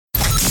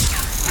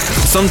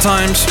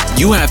Sometimes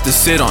you have to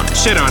sit on it.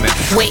 Shit on it.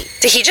 Wait,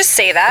 did he just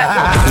say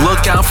that?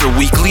 Look out for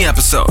weekly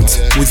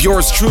episodes with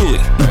yours truly,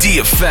 D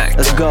Effect.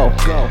 Let's go.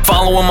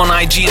 Follow him on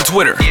IG and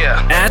Twitter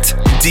at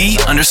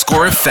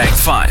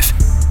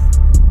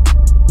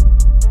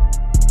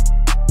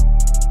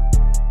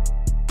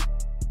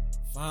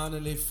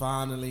D_Effect5.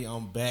 Finally,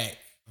 I'm back.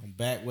 I'm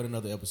back with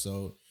another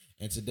episode.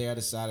 And today I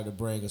decided to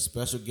bring a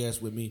special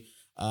guest with me.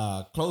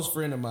 Close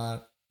friend of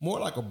mine, more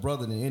like a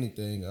brother than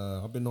anything.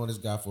 I've been knowing this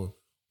guy for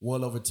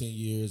well over 10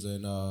 years.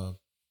 And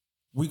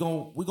we're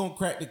gonna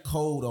crack the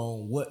code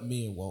on what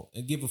men want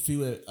and give a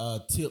few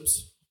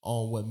tips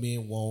on what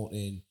men want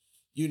and,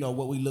 you know,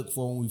 what we look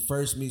for when we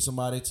first meet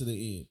somebody to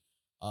the end.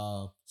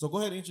 So go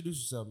ahead and introduce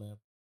yourself, man.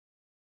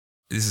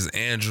 This is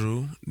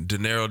Andrew,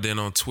 Dinero Den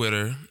on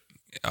Twitter.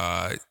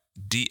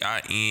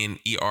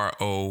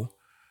 DINERO_THEN.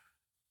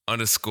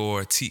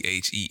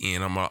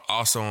 I'm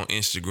also on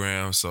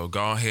Instagram, so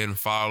go ahead and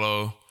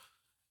follow,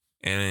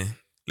 and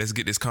let's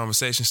get this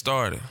conversation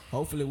started.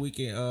 Hopefully we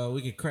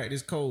can crack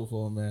this code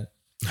for him, man.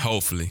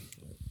 Hopefully.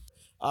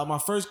 My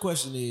first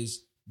question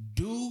is,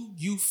 do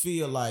you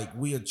feel like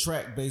we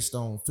attract based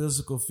on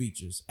physical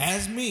features?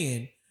 As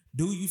men,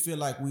 do you feel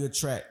like we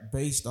attract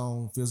based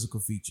on physical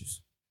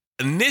features?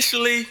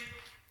 Initially,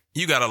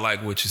 you gotta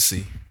like what you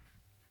see.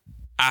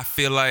 I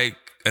feel like,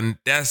 and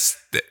that's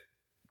the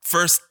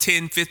first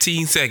 10,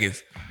 15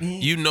 seconds.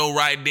 Mm-hmm. You know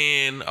right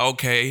then,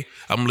 okay,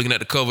 I'm looking at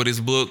the cover of this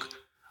book.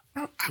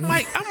 I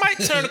might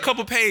turn a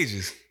couple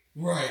pages.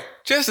 Right.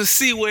 Just to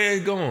see where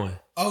it's going.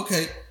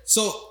 Okay.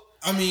 So,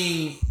 I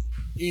mean,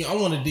 I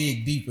want to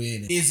dig deeper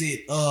in it. Is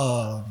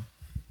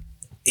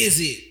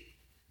it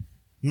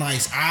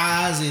nice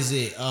eyes? Is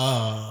it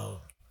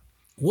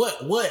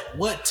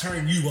what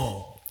turn you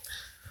on?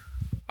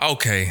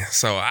 Okay,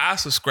 so I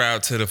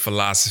subscribe to the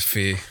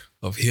philosophy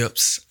of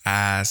hips,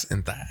 eyes,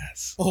 and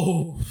thighs.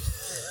 Oh,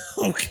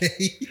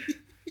 okay.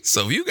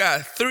 So if you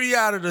got 3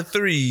 out of the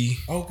 3,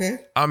 okay,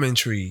 I'm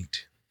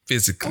intrigued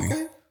physically.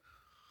 Okay.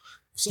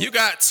 So, you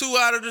got 2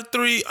 out of the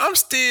 3, I'm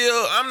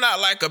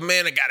not like a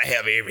man that gotta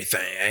have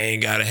everything. I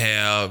ain't gotta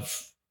have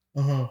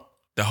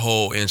the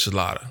whole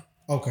enchilada.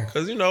 Okay.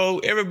 Because, you know,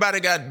 everybody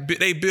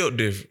they built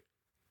different.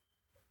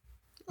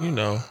 You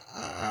know.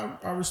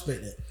 I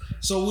respect that.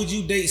 So would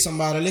you date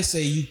somebody, let's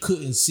say you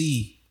couldn't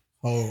see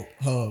her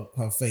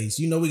face?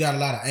 You know, we got a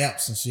lot of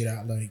apps and shit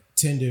out like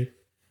Tinder.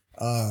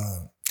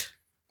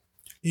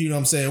 You know what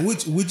I'm saying?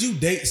 Would you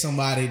date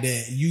somebody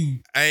that you...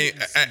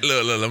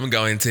 Look, let me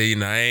go and tell you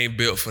now, I ain't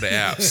built for the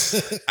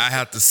apps. I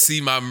have to see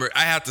my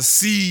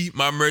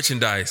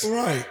merchandise.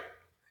 Right.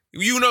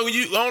 You know,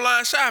 you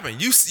online shopping,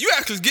 you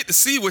actually get to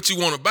see what you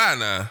want to buy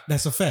now.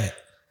 That's a fact.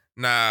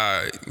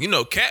 Nah, you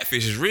know,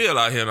 catfish is real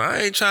out here. Now,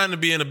 I ain't trying to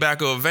be in the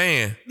back of a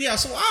van. Yeah,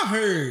 so I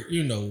heard,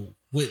 you know,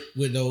 with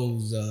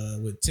those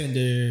with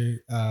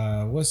Tinder,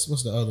 what's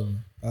the other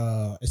one?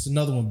 It's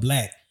another one,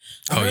 Black.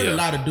 I heard a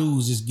lot of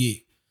dudes just get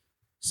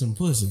some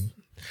pussy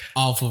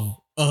off of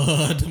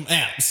them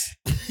apps.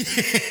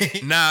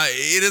 Nah,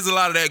 it is a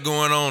lot of that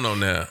going on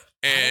there.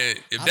 And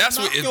if that's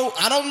what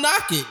I don't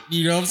knock it.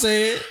 You know what I'm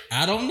saying?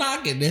 I don't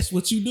knock it. That's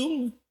what you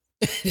doing.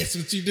 That's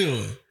what you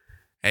doing.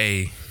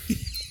 Hey.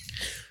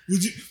 Do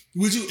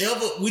you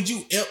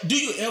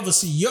ever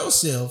see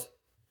yourself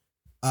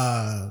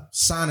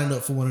signing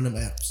up for one of them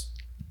apps?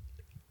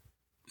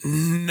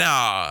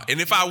 Nah.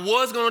 And if I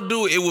was gonna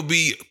do it, it would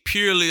be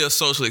purely a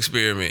social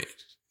experiment.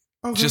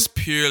 Okay. Just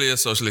purely a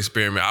social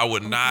experiment. I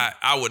would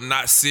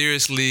not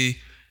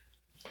seriously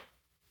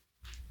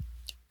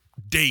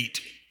date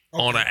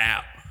on an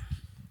app.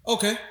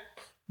 Okay.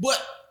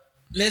 But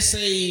let's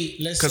say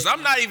because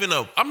I'm not a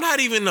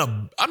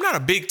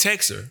big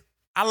texter.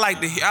 I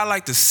like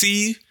to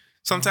see.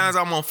 Sometimes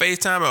I'm on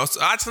FaceTime.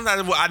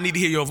 Sometimes I need to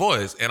hear your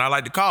voice, and I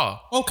like to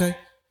call. Okay.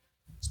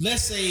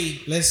 Let's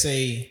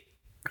say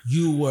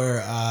you were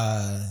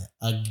a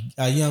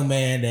young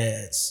man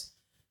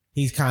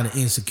he's kind of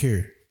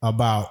insecure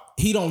about.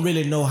 He don't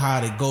really know how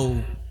to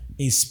go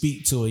and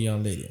speak to a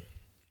young lady.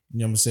 You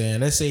know what I'm saying?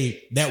 Let's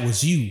say that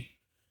was you.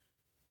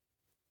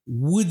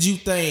 Would you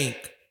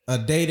think a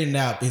dating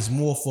app is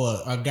more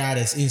for a guy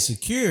that's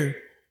insecure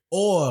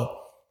or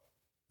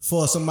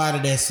for somebody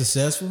that's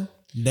successful?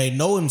 They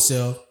know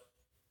himself,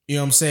 you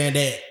know what I'm saying,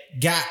 that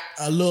got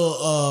a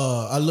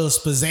little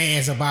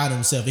pizzazz about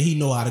himself and he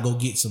know how to go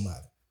get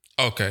somebody.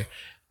 Okay.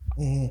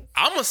 Mm-hmm.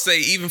 I'm going to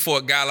say even for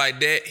a guy like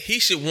that, he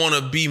should want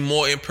to be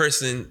more in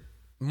person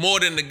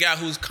more than the guy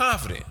who's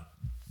confident.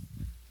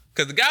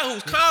 Because the guy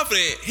who's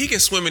confident, he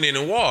can swim in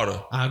the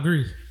water. I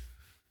agree.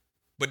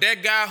 But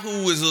that guy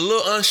who is a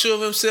little unsure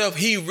of himself,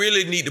 he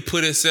really need to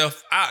put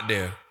himself out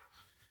there.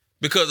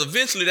 Because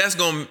eventually that's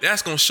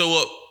gonna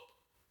show up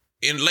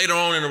later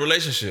on in a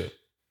relationship.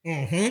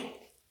 Mm-hmm.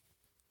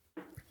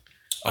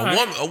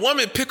 A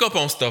woman pick up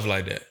on stuff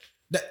like that.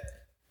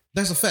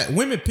 That's a fact.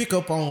 Women pick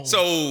up on.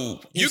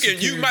 So you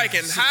might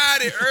can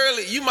hide it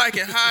early. You might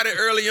can hide it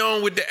early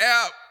on with the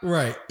app,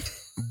 right?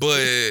 but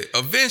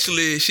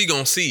eventually she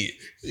gonna see it.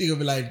 She gonna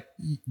be like,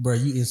 bro,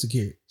 you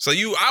insecure. So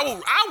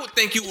I would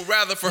think you would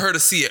rather for her to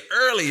see it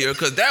earlier,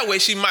 because that way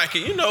she might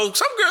get, some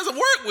girls will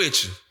work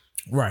with you.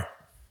 Right.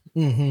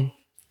 Mm-hmm.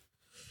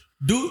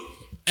 Dude,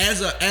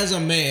 as a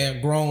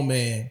man, grown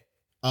man,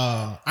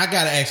 I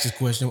gotta ask this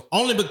question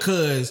only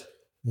because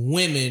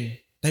women,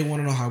 they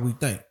want to know how we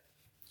think.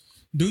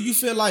 Do you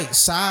feel like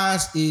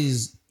size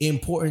is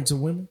important to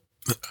women?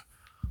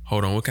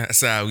 Hold on, what kind of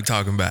size we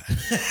talking about?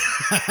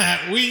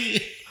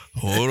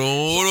 Hold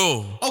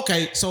on.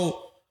 Okay,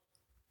 so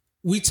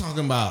we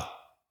talking about,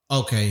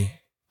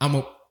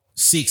 I'm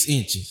 6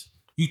 inches.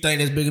 You think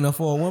that's big enough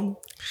for a woman?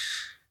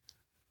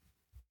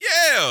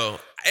 Yeah.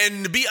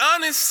 And to be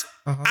honest,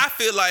 I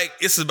feel like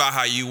it's about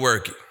how you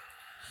work it.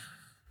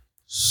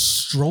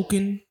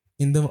 Stroking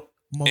in the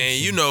motion,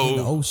 and in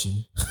the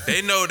ocean.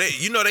 They know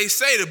they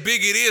say the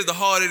bigger it is, the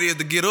harder it is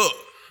to get up.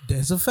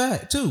 That's a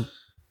fact too.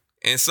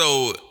 And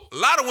so a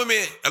lot of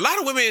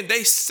women,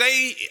 they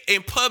say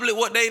in public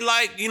what they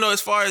like,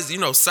 as far as,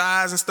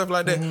 size and stuff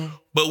like that. Mm-hmm.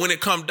 But when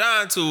it comes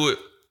down to it,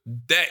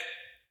 that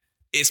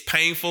is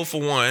painful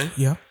for one.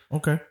 Yeah.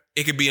 Okay.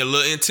 It could be a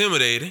little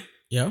intimidating.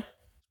 Yeah.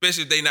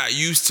 Especially if they not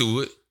used to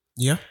it.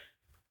 Yeah.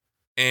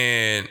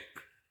 And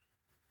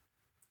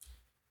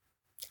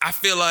I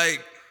feel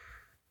like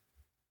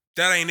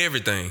that ain't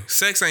everything.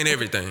 Sex ain't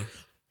everything.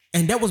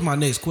 And that was my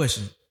next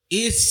question.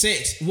 Is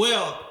sex,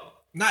 well,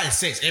 not is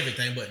sex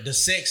everything, but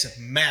does sex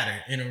matter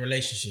in a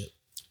relationship?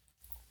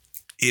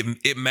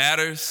 It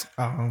matters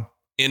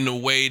in the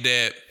way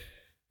that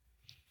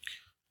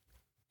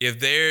if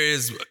there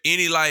is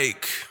any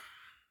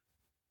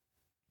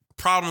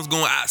problems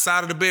going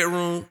outside of the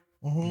bedroom,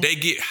 they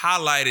get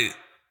highlighted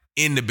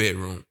in the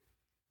bedroom.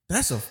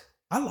 I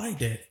like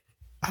that.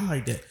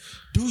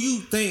 Do you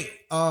think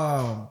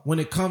when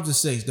it comes to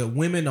sex that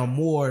women are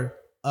more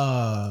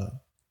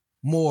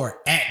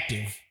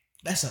active?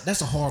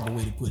 That's a horrible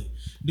way to put it.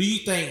 Do you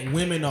think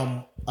women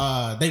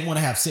are they want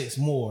to have sex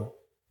more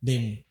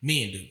than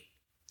men do?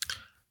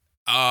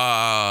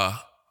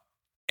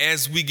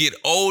 As we get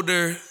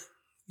older,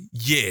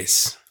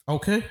 yes.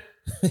 Okay.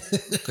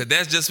 Cause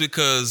that's just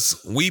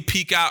because we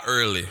peak out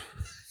early.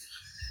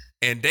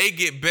 And they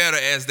get better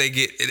as they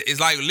get, it's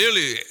like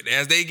literally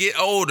as they get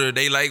older,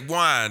 they like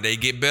wine. They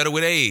get better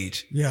with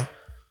age. Yeah.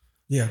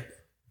 Yeah.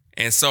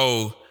 And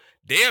so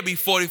they'll be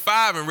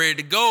 45 and ready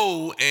to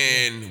go,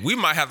 and we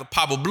might have to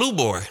pop a blue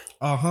boy.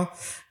 I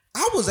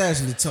was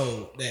actually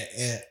told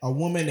that a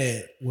woman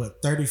at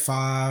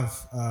 35,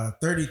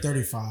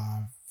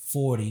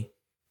 40,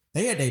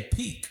 they at their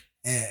peak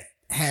at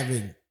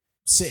having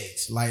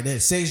sex. Like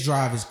that sex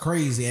drive is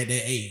crazy at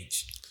that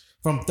age.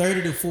 From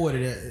 30 to 40,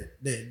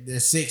 the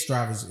sex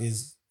drive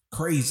is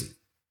crazy.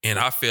 And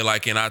I feel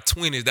like in our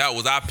 20s, that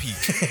was our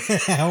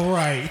peak. All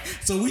right.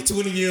 So we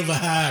 20 years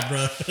behind,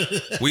 bro.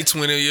 We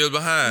 20 years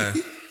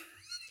behind.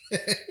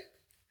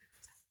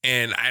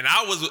 And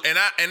I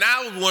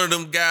was one of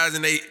them guys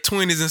in their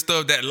 20s and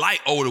stuff that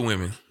like older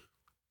women.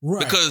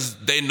 Right. Because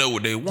they know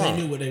what they want.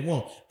 They knew what they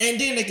want. And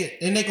then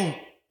they're gonna,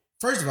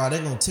 first of all,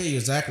 they're gonna tell you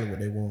exactly what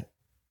they want.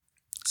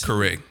 So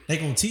correct. They're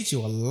gonna teach you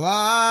a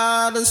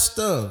lot of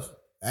stuff.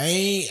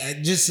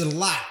 Ain't just a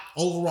lot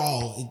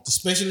overall,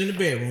 especially in the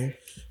bedroom,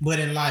 but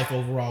in life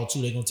overall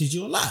too. They're gonna teach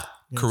you a lot.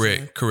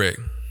 Correct.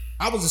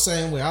 I was the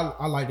same way.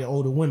 I like the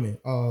older women.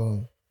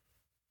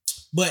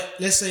 But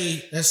let's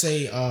say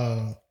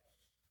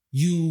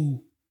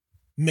you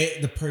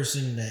met the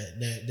person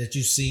that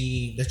you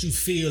see that you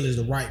feel is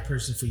the right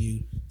person for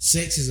you.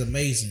 Sex is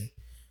amazing.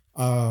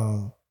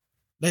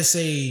 Let's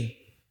say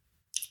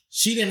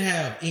she didn't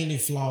have any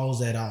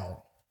flaws at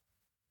all.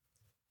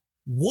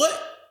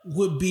 What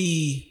would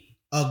be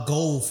a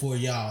goal for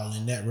y'all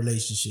in that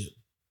relationship?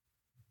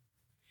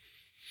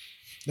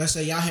 Let's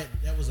say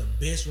that was a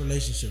best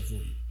relationship for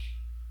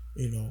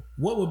you.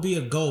 What would be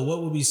a goal?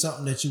 What would be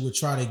something that you would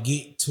try to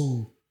get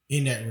to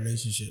in that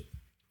relationship?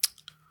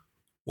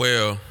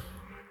 Well,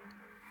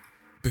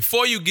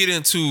 before you get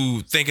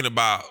into thinking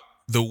about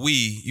the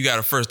we, you got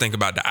to first think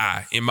about the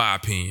I, in my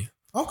opinion.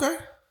 Okay.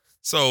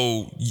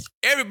 So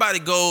everybody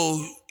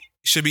goal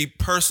should be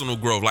personal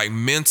growth, like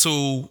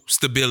mental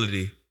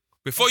stability.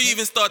 Before you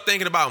even start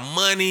thinking about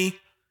money,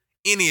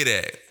 any of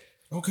that.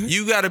 Okay.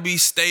 You got to be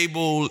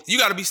stable. You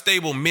got to be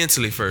stable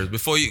mentally first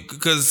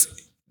because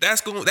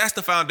that's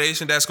the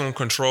foundation that's going to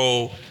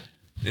control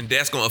and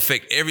that's going to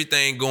affect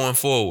everything going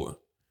forward.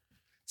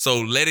 So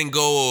letting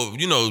go of,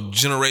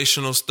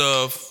 generational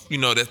stuff,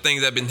 the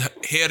things that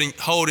have been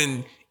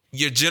holding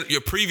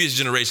your previous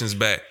generations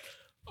back.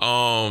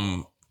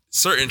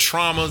 Certain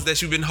traumas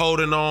that you've been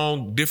holding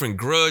on, different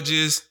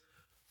grudges,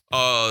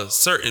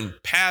 certain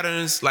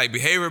patterns, like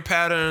behavior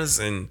patterns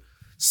and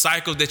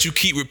cycles that you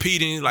keep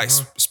repeating, like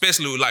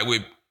especially like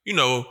with,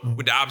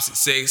 with the opposite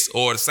sex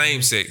or the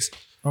same sex.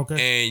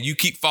 Okay. And you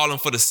keep falling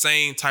for the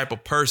same type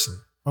of person.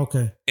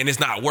 Okay. And it's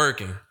not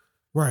working.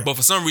 Right. But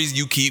for some reason,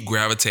 you keep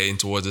gravitating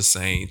towards the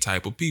same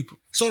type of people.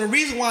 So the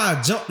reason why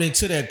I jumped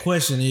into that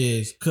question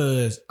is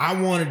because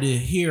I wanted to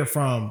hear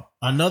from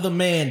another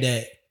man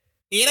that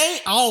it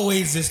ain't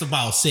always just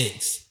about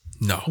sex.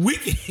 No. We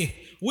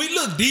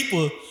look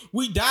deeper.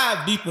 We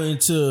dive deeper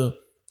into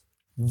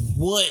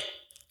what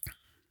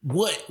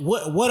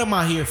am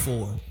I here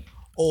for,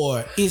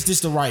 or is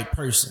this the right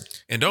person?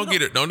 And don't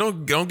get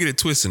it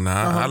twisted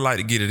now. I like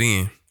to get it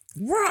in.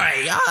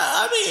 Right.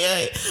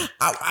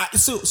 I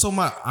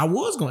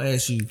was gonna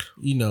ask you.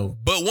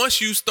 But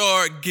once you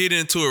start getting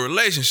into a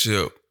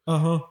relationship,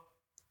 y'all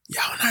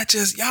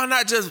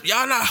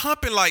not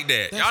humping like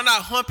that. Y'all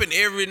not humping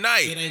every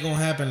night. It ain't gonna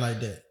happen like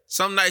that.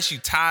 Some nights you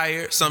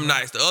tired. Some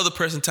nights the other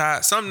person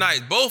tired. Some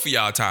nights both of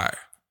y'all tired.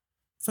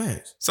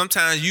 Facts.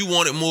 Sometimes you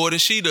want it more than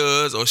she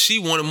does, or she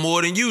want it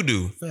more than you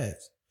do.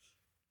 Facts.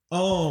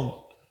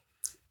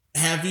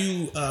 Have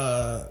you?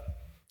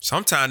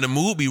 Sometimes the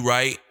mood be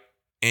right,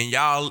 and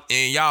y'all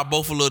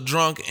both a little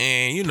drunk,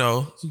 and you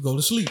go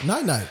to sleep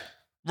night.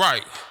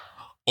 Right.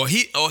 Or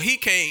he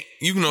can't,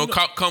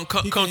 come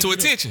to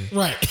attention.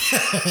 Right.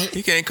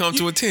 He can't come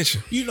to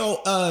attention.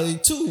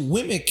 Too,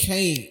 women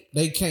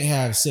can't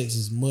have sex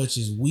as much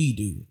as we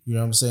do. You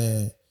know what I'm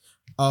saying?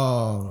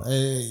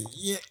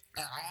 Yeah.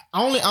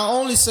 I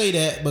only say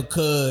that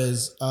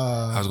because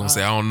I was gonna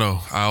say I don't know.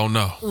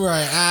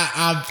 Right.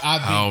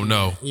 I don't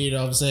know. You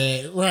know what I'm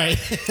saying? Right.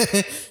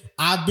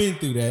 I've been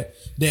through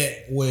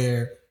that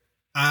where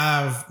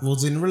I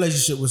was in a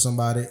relationship with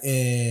somebody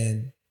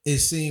and it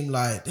seemed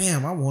like,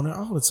 damn, I want it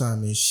all the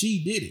time, and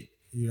she did it.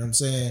 You know what I'm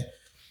saying?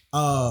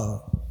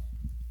 How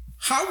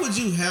would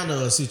you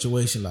handle a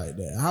situation like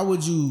that? How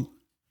would you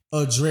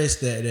address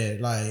that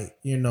like,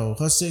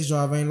 her sex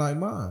drive ain't like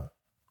mine?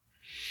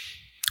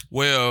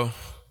 Well,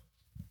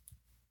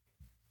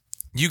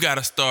 you got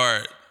to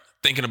start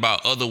thinking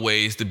about other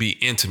ways to be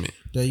intimate.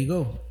 There you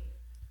go.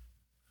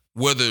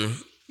 Whether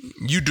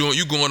you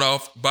going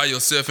off by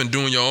yourself and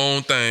doing your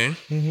own thing,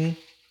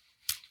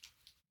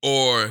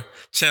 or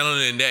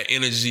channeling that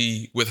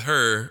energy with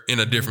her in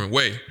a different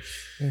way.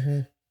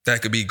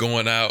 That could be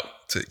going out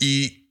to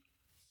eat.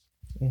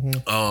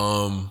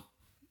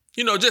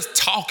 Just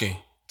talking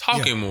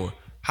more.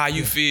 How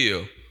you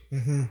feel.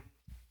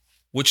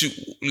 What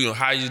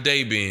how your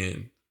day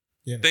been.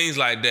 Yeah. Things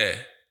like that.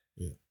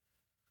 Yeah.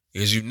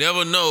 Because you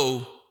never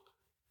know.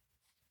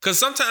 Because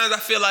sometimes I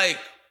feel like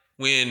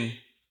when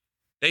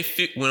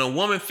a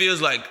woman feels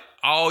like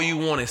all you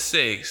want is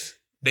sex,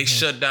 they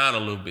shut down a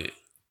little bit.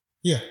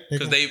 Yeah.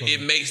 Because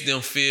it makes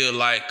them feel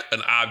like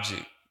an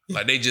object. Yeah.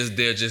 Like they just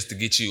there just to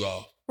get you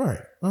off.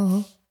 Right.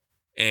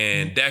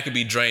 And that could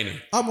be draining.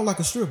 Almost like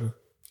a stripper.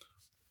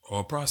 Or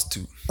a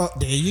prostitute.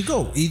 There you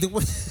go. Either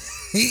way.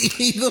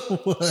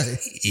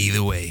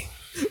 Either way.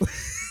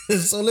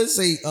 So let's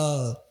say,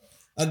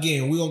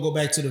 again, we're going to go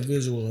back to the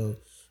visual of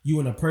you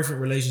in a perfect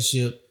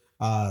relationship.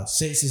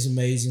 Sex is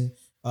amazing.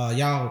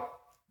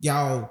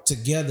 Y'all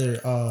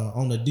together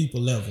on a deeper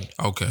level.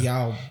 Okay.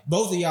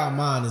 Both of y'all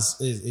mind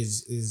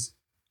is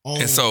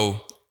on. And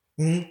so,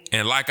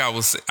 and like I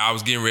was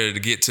getting ready to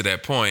get to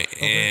that point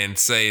and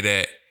say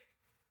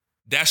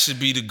that should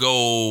be the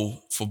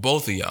goal for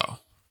both of y'all.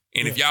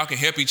 And if y'all can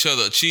help each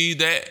other achieve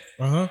that,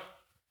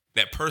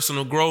 that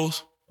personal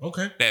growth,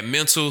 that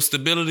mental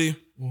stability,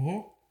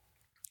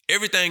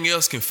 everything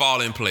else can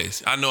fall in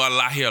place. I know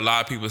I hear a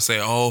lot of people say,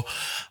 "Oh,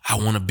 I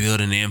want to build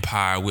an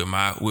empire with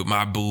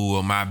my boo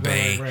or my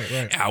bae.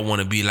 Right. I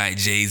want to be like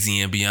Jay-Z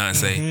and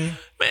Beyonce."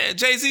 Man,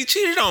 Jay-Z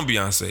cheated on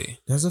Beyonce.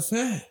 That's a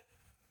fact.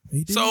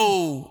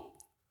 So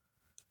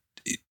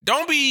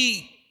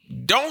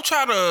don't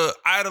try to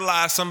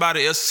idolize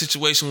somebody else's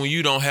situation when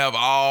you don't have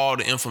all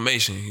the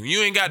information. If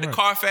you ain't got the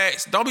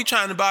Carfax, don't be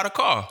trying to buy the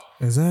car.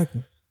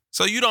 Exactly.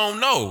 So you don't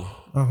know.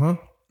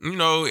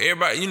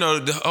 Everybody,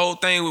 the whole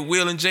thing with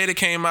Will and Jada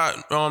came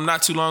out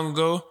not too long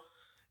ago,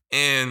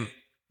 and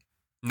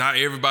not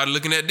everybody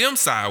looking at them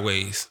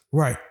sideways.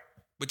 Right.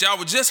 But y'all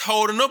were just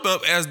holding up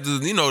as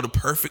the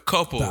perfect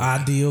couple. The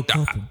ideal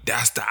couple.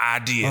 That's the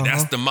idea.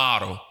 That's the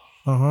model.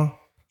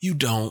 You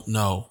don't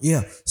know.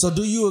 Yeah. So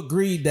do you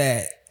agree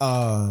that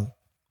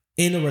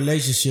in a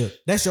relationship,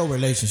 that's your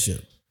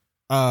relationship?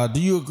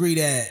 Do you agree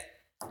that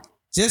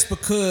just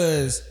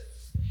because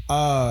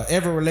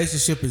every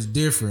relationship is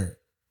different,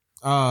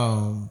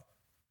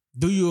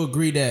 do you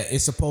agree that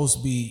it's supposed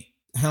to be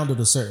handled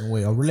a certain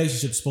way? A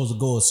relationship is supposed to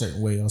go a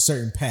certain way, a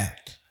certain path?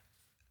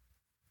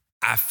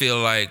 I feel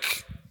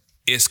like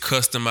it's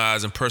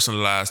customized and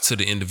personalized to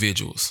the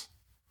individuals.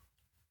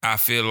 I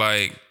feel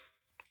like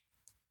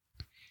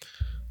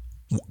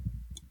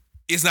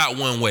it's not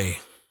one way.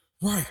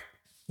 Right.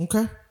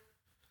 Okay.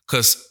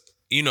 Because,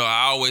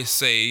 I always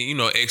say,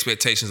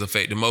 expectations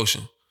affect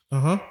emotion.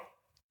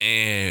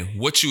 And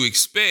what you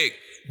expect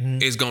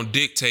is going to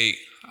dictate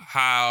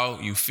how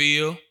you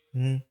feel.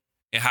 And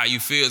how you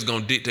feel is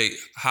going to dictate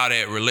how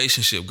that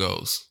relationship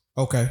goes.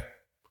 Okay.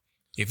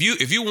 If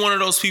you one of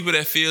those people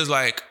that feels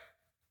like,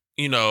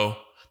 the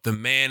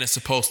man is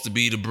supposed to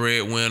be the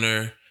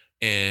breadwinner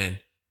and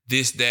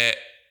this, that,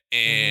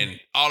 and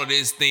all of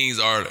these things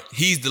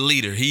he's the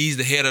leader. He's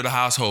the head of the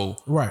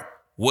household. Right.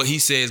 What he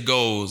says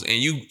goes.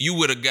 And you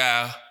with a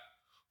guy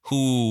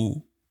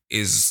who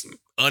is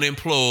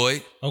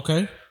unemployed.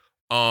 Okay.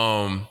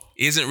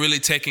 isn't really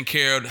taking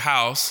care of the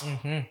house,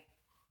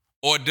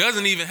 or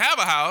doesn't even have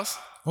a house.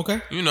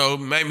 Okay. You know,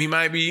 maybe he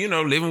might be,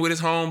 living with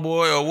his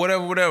homeboy or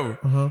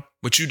whatever.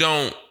 But you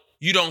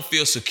don't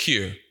feel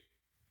secure.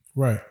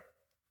 Right.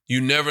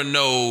 You never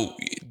know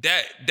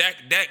that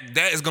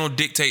is gonna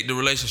dictate the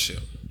relationship.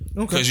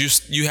 Okay.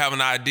 Because you have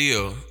an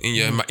ideal in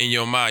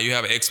your mind, you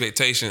have an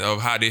expectation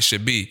of how this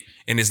should be,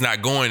 and it's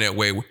not going that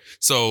way.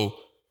 So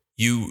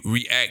you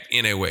react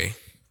in a way.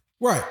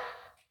 Right.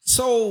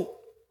 So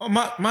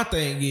my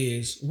thing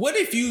is, what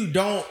if you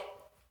don't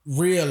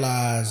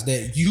realize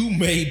that you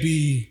may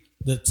be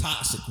the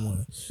toxic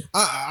one?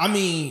 I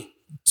mean,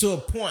 to a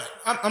point.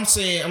 I'm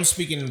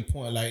speaking to the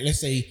point. Like, let's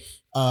say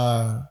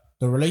the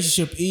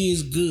relationship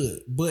is good,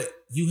 but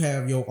you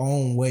have your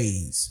own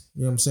ways.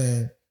 You know what I'm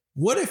saying?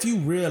 What if you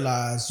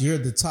realize you're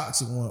the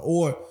toxic one,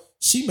 or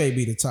she may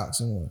be the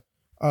toxic one?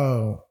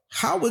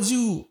 How would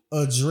you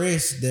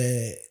address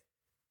that?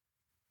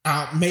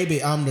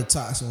 Maybe I'm the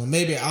toxic one.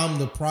 Maybe I'm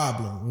the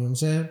problem. You know what I'm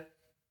saying?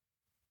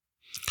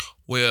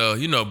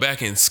 Well,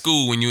 back in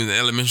school, when you were in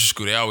elementary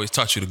school, they always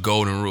taught you the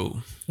golden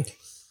rule.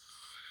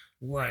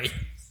 Right.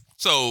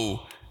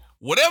 So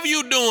whatever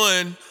you're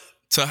doing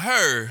to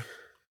her,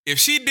 if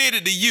she did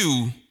it to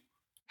you,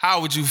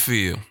 how would you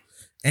feel?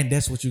 And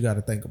that's what you got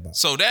to think about.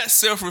 So that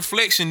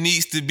self-reflection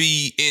needs to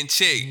be in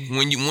check.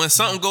 When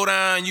something go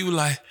down, you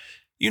like,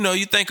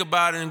 you think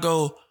about it and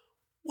go,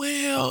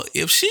 well,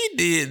 if she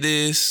did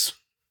this,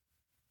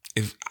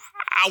 if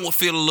I would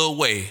feel a little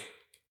way.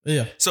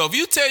 Yeah. So if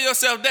you tell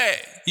yourself that,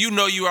 you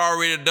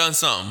already done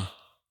something.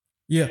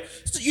 Yeah.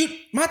 So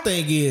my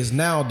thing is,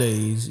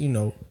 nowadays,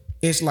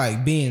 it's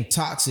like being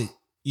toxic.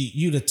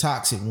 You the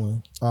toxic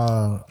one.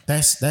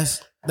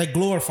 They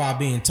glorify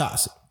being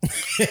toxic.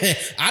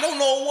 I don't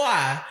know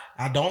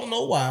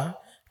why.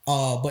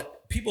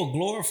 But people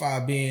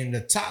glorify being the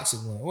toxic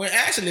one. When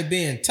actually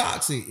being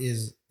toxic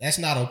that's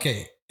not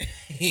okay.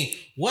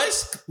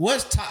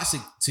 What's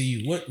toxic to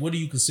you? What do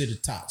you consider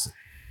toxic?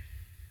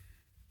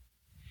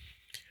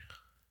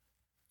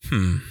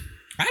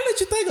 I'll let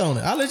you think on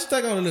it. I'll let you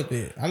think on it a little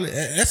bit.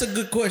 That's a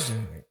good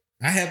question.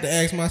 I have to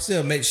ask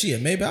myself,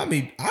 maybe I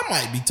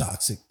might be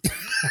toxic.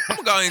 I'm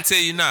gonna go ahead and tell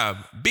you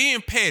now,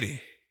 being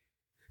petty.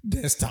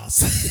 That's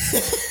toxic.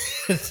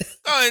 Go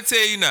ahead and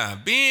tell you now,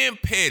 being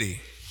petty.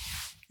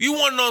 You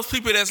one of those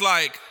people that's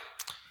like,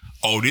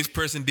 oh, this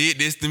person did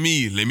this to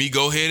me. Let me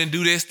go ahead and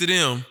do this to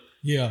them.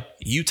 Yeah.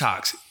 You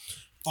toxic.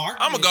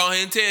 I'm gonna go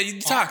ahead and tell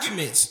you toxic.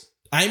 Arguments.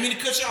 I ain't mean to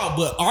cut you off,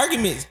 but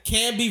arguments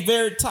can be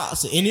very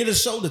toxic, and it'll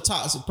show the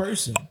toxic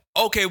person.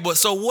 Okay, but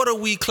so what are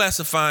we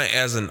classifying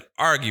as an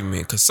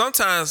argument? Because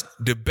sometimes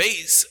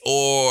debates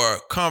or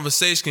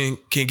conversation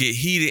can get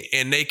heated,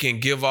 and they can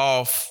give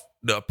off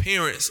the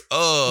appearance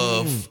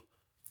of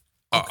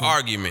an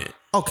argument.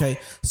 Okay,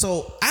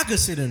 so I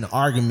consider an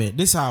argument.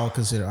 This is how I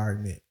consider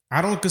argument.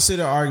 I don't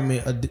consider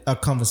argument a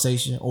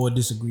conversation or a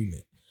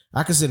disagreement.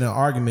 I consider an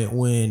argument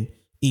when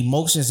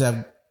emotions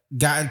have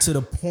gotten to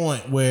the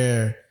point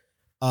where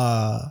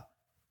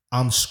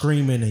I'm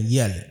screaming and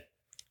yelling.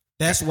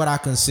 That's what I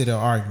consider an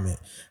argument.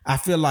 I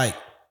feel like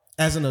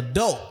as an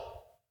adult,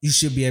 you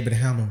should be able to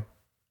handle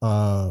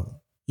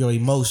your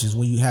emotions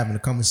when you're having a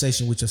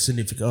conversation with your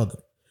significant other.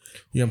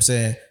 You know what I'm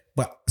saying?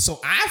 But so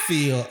I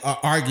feel an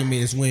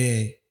argument is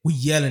when we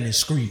yelling and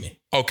screaming.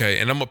 Okay,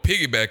 and I'm gonna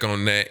piggyback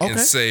on that and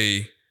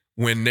say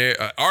when an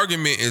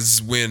argument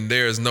is when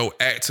there is no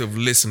active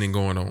listening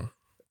going on.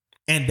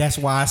 And that's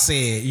why I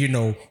said,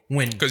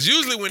 when... Because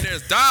usually when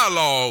there's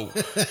dialogue,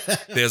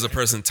 there's a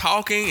person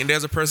talking and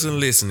there's a person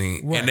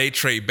listening. Right. And they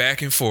trade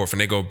back and forth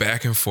and they go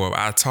back and forth.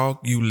 I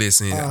talk, you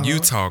listen. You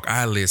talk,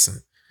 I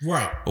listen.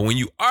 Right. But when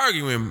you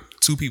arguing,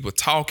 two people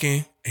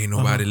talking, ain't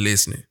nobody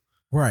listening.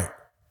 Right.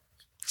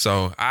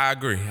 So I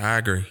agree.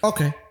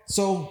 Okay.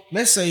 So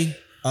let's say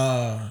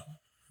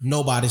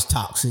nobody's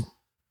toxic.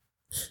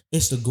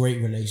 It's the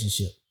great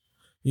relationship.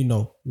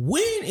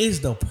 When is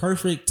the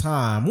perfect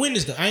time? I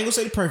ain't gonna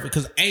say the perfect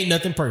because ain't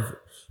nothing perfect.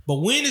 But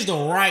when is the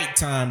right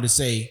time to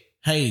say,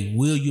 hey,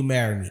 will you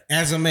marry me?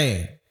 As a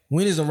man,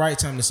 when is the right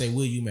time to say,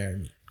 will you marry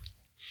me?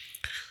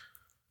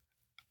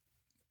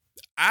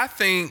 I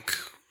think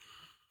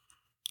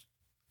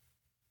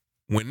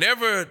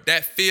whenever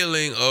that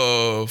feeling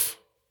of,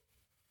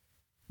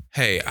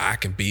 hey, I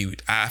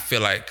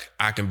feel like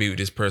I can be with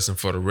this person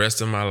for the rest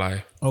of my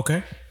life.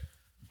 Okay.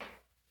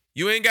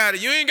 You ain't gotta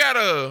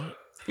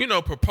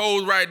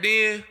propose right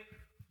then.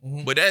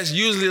 Mm-hmm. But that's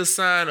usually a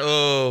sign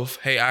of,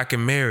 hey, I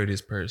can marry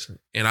this person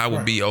and I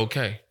will be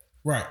okay.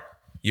 Right.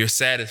 You're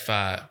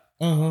satisfied.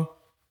 Uh-huh.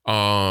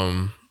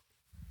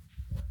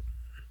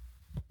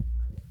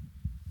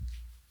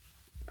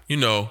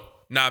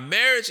 Now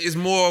marriage is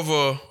more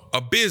of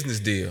a business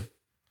deal.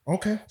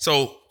 Okay.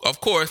 So, of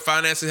course,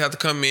 finances have to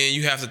come in.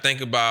 You have to think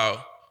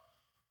about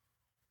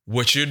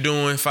what you're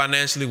doing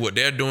financially, what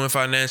they're doing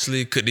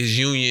financially. Could this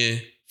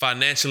union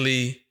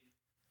financially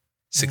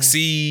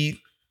succeed?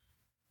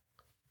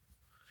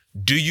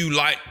 Do you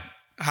like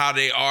how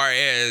they are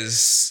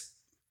as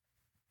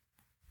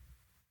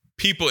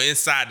people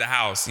inside the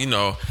house. You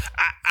know,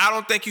 I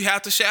don't think you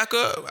have to shack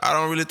up. I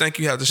don't really think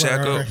you have to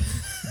shack up.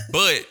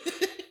 But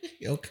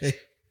okay,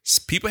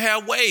 people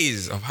have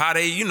ways of how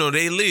they, you know,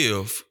 they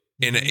live.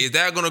 And is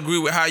that going to agree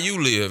with how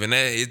you live? And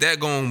is that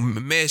going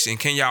to mesh? And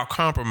can y'all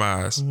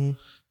compromise?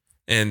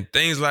 And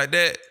things like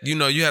that, you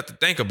know, you have to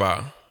think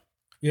about.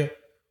 Yeah.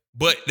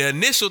 But the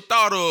initial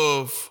thought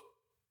of,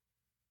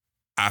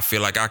 I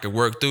feel like I could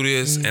work through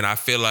this, and I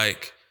feel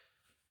like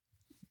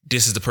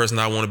this is the person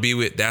I want to be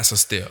with, that's a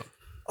step.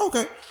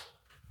 Okay.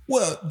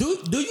 Well,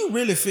 do you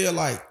really feel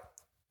like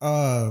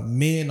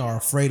men are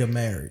afraid of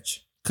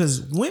marriage?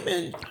 Because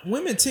women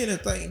tend to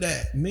think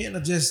that men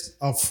are just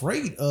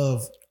afraid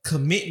of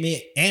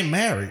commitment and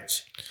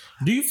marriage.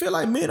 Do you feel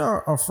like men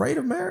are afraid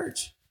of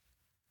marriage?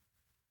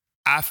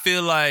 I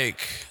feel like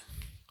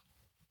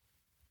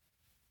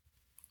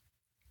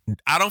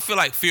I don't feel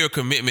like fear of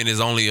commitment is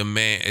only a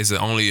man's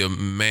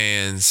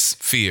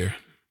fear.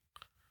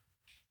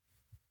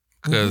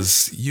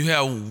 Because you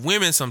have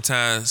women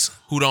sometimes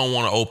who don't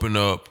want to open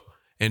up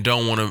and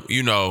don't want to,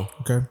 you know,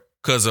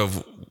 because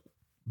of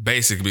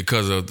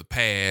the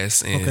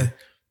past and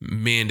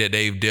men that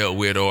they've dealt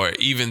with, or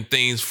even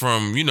things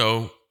from, you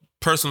know,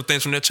 personal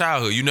things from their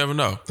childhood. You never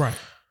know. Right.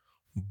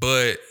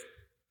 But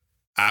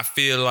I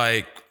feel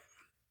like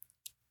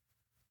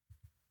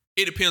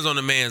it depends on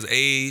the man's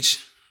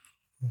age.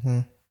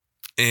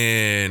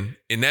 And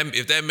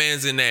if that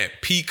man's in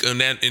that peak in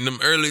them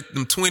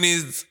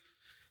 20s,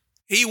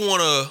 he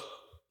wanna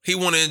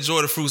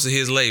enjoy the fruits of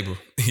his labor.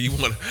 he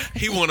wanna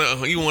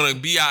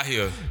be out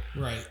here.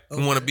 Right.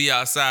 He wanna be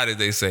outside, as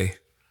they say.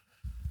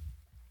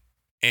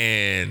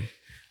 And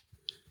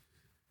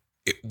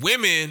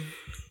women,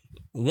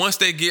 once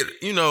they get,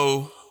 you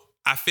know,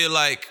 I feel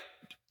like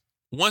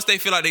once they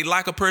feel like they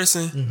like a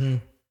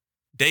person,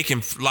 they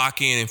can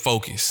lock in and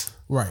focus.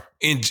 Right.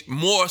 And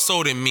more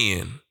so than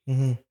men.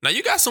 Now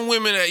you got some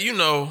women that, you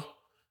know,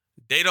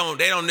 they don't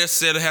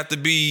necessarily have to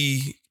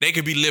be, they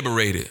could be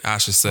liberated, I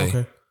should say.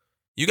 Okay.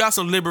 You got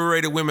some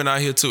liberated women out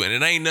here too, and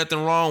it ain't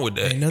nothing wrong with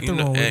that. Ain't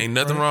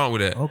nothing wrong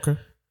with that. Okay.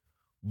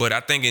 But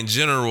I think in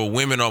general,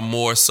 women are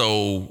more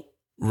so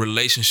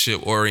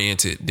relationship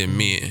oriented than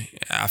men.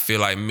 I feel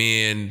like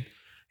men,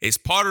 it's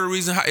part of the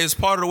reason, it's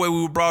part of the way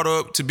we were brought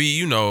up to be,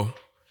 you know,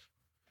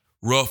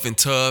 rough and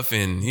tough,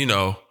 and, you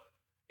know,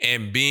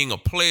 and being a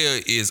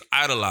player is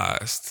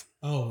idolized.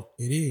 Oh,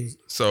 it is.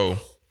 So,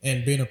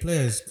 and being a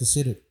player is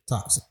considered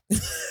toxic.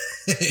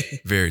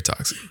 Very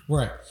toxic.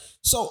 Right.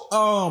 So,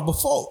 I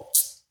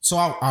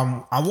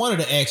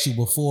wanted to ask you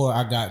before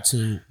I got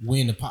to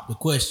when to pop the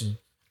question.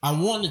 I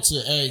wanted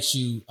to ask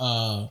you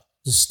the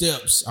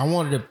steps. I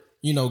wanted to,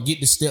 you know, get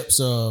the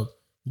steps of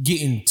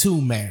getting to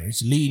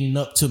marriage, leading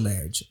up to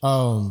marriage.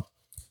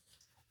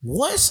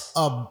 What's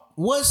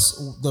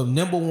the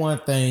number one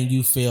thing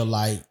you feel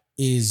like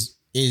is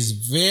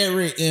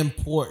very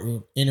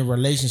important in a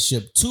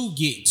relationship to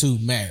get to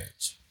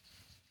marriage?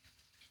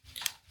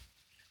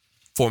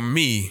 For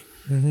me,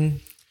 I'm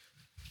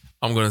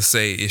gonna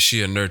say, is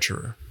she a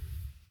nurturer?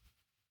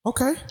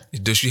 Okay.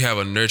 Does she have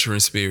a nurturing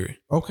spirit?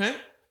 Okay.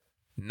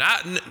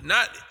 Not.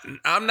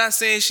 I'm not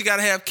saying she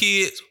gotta have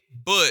kids,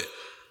 but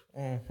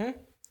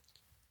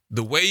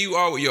the way you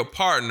are with your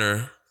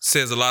partner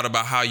says a lot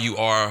about how you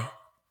are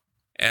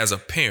as a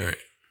parent.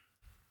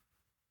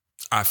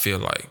 I feel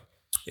like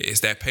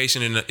it's that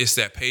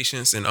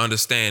patience and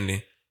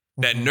understanding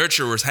that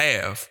nurturers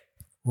have.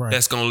 Right.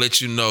 That's gonna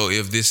let you know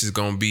if this is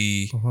gonna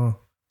be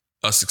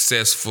a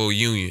successful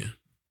union.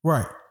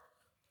 Right.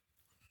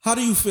 How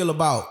do you feel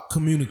about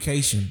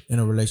communication in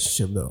a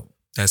relationship, though?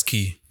 That's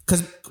key.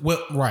 Cause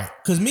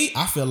me,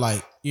 I feel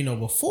like, you know,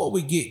 before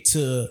we get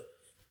to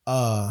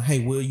hey,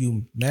 will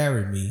you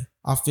marry me?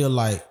 I feel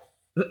like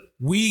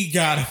we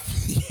gotta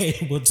be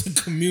able to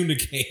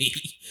communicate.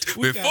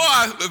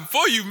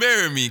 Before you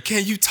marry me,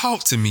 can you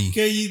talk to me?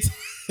 Can you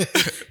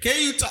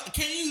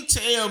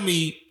tell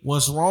me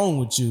what's wrong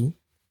with you?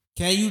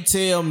 Can you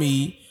tell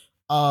me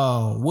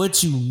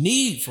what you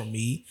need from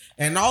me?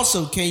 And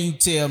also, can you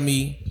tell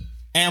me,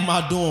 am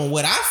I doing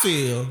what I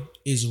feel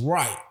is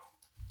right?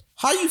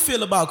 How you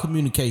feel about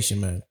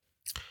communication, man?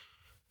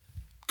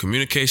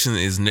 Communication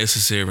is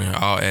necessary in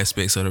all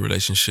aspects of the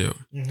relationship.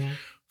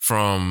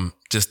 From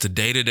just the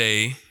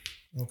day-to-day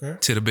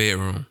to the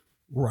bedroom.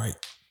 Right.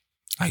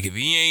 Like if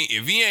he ain't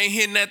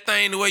hitting that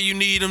thing the way you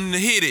need him to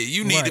hit it,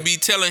 you need to be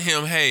telling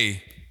him,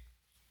 hey,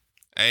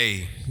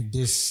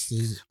 this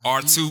is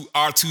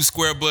R2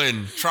 square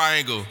button,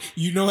 triangle.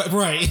 You know it,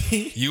 right.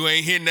 You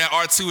ain't hitting that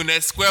R2 and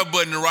that square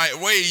button the right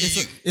way.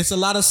 It's a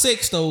lot of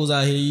sex stoves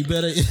out here. You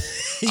better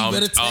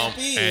tap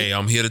in. Hey,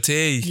 I'm here to tell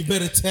you. You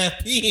better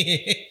tap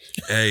in.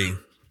 Hey.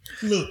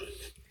 Look.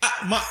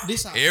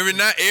 Every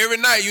night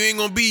you ain't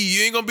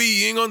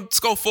gonna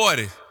score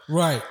 40.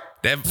 Right.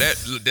 That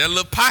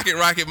little pocket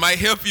rocket might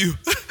help you.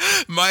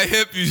 might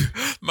help you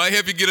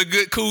get a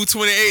good cool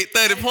 28,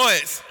 30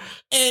 points.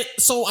 And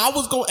so I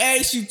was gonna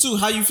ask you too,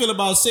 how you feel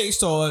about sex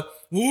toys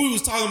when we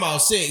was talking about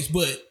sex,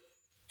 but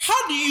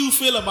how do you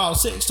feel about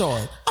sex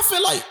toys? I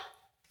feel like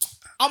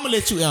I'm gonna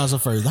let you answer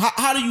first.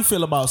 How do you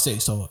feel about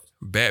sex toys?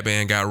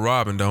 Batman got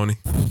Robin, don't he?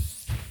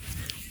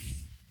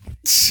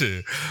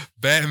 Shit.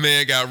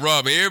 Batman got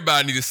Robin.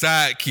 Everybody need a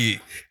sidekick.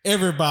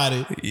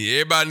 Everybody.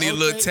 Yeah, everybody need a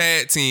little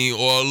tag team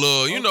or a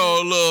little, you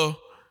know, a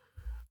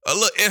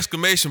little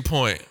exclamation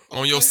point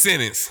on your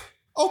sentence.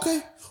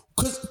 Okay.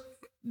 Cause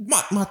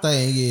my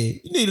thing is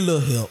you need a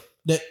little help.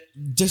 That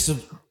just to,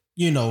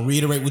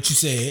 reiterate what you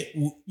said.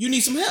 You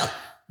need some help.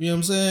 You know what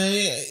I'm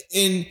saying?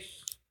 And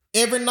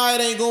every night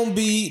ain't gonna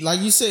be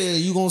like you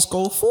said, you gonna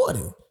score 40.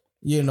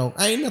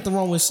 Ain't nothing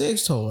wrong with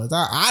sex toys.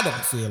 I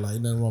don't feel like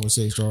nothing wrong with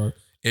sex toys.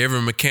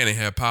 Every mechanic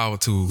have power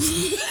tools.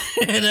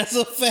 That's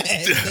a fact.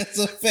 That's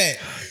a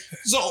fact.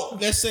 So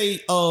let's say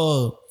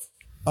going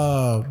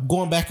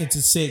back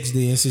into sex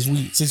then,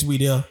 since we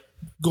there,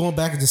 going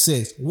back into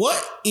sex,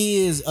 what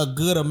is a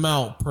good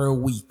amount per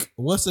week?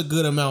 What's a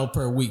good amount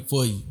per week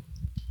for you?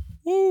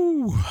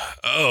 Woo.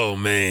 Oh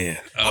man.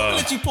 I'm gonna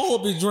let you pull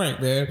up your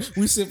drink, man.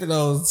 We sipping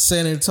on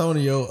San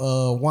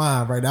Antonio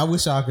wine right now. I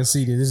wish y'all could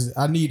see this.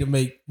 I need to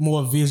make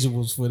more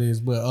visuals for this,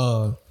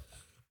 but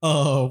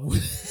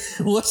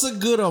what's a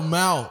good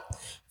amount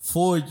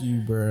for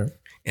you, bro?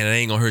 And it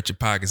ain't gonna hurt your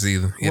pockets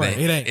either. It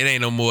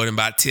ain't no more than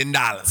about $10.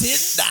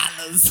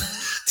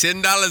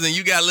 $10 and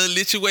you got a little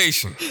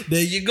lituation.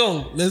 There you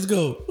go. Let's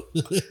go.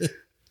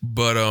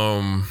 But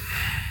I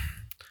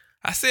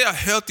say a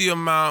healthy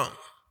amount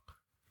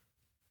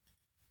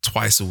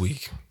twice a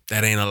week.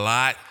 That ain't a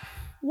lot.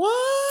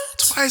 What?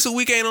 Twice a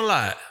week ain't a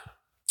lot.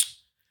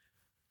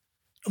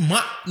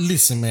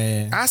 Listen,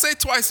 man. I say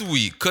twice a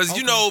week because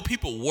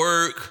people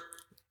work,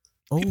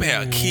 people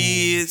have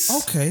kids.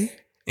 Okay.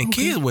 And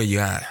kids where you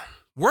at?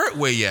 Work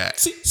where you at?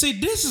 See,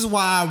 this is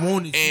why I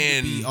wanted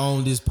you to be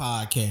on this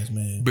podcast,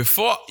 man.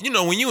 Before,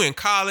 when you in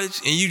college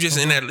and you just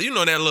in that,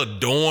 that little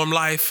dorm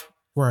life,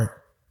 right?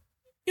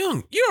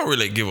 You don't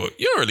really give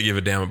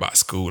a damn about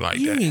school like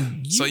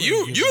that. So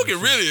you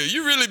can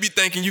really be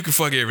thinking you can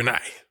fuck every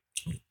night.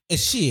 And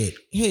shit,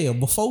 hell,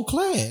 before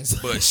class.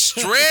 But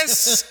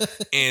stress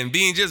and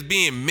being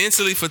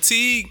mentally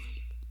fatigued,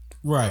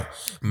 right?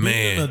 Man,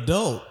 being an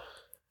adult.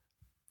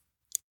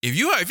 If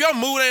your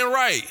mood ain't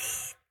right,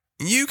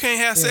 you can't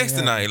have sex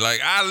tonight.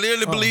 Like I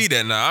literally believe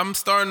that now. I'm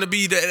starting to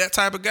be that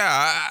type of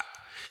guy.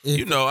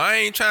 I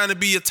ain't trying to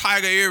be a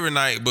tiger every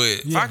night,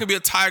 but if I can be a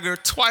tiger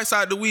twice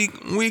out the week,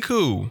 we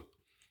cool.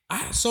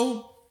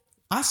 So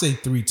I say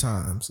 3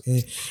 times,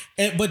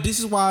 but this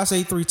is why I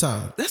say 3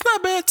 times. That's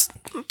not bad.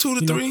 2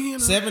 to 3.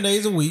 7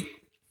 days a week.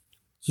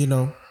 3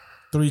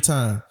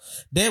 times.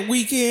 That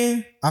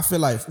weekend, I feel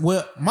like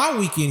my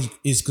weekend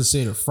is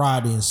considered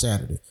Friday and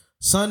Saturday.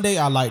 Sunday,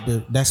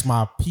 that's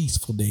my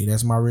peaceful day.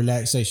 That's my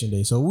relaxation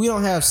day. So we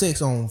don't have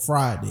sex on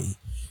Friday,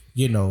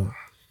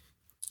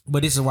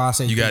 But this is why I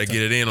say you got to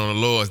get it in on the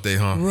Lord's Day,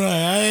 huh?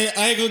 Right.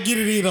 I ain't gonna get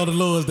it in on the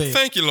Lord's Day.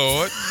 Thank you,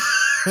 Lord.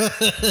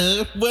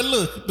 But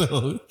look,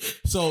 though.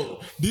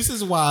 So this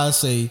is why I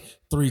say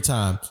 3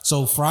 times.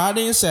 So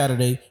Friday and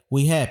Saturday,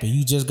 we happy.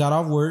 You just got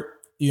off work.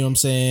 You know what I'm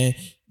saying?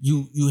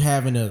 You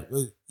having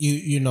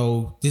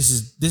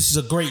this is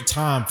a great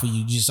time for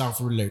you just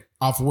off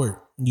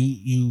work.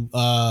 You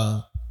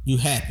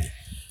happy.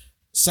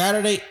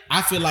 Saturday,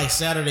 I feel like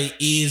Saturday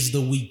is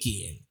the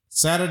weekend.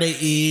 Saturday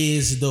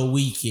is the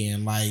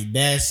weekend. Like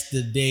that's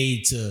the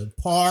day to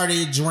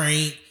party,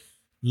 drink,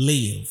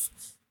 live.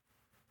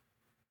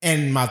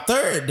 And my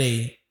third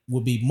day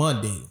would be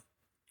Monday.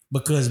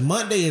 Because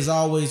Monday is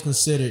always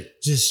considered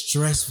just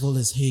stressful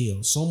as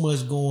hell. So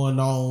much going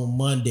on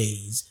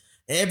Mondays.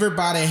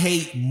 Everybody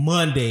hate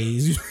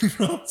Mondays. You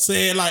know what I'm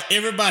saying? Like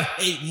everybody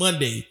hate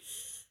Monday.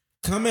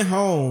 Coming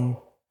home,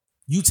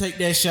 you take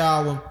that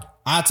shower,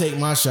 I take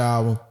my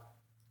shower,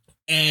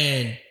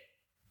 and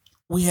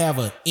we have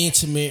an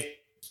intimate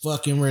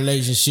fucking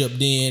relationship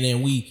then,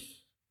 and we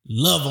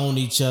love on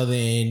each other,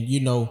 and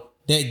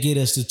that get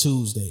us to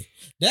Tuesday.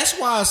 That's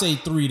why I say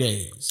 3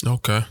 days.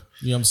 Okay.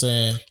 You know what I'm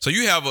saying? So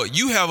you have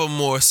a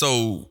more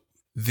so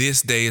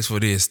this day is for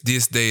this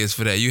day is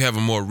for that. You have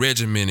a more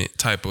regimented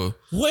type of.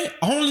 What?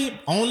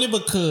 Only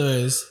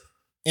because,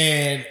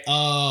 and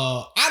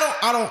I'm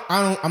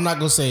not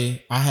gonna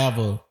say I have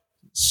a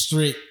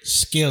strict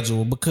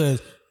schedule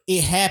because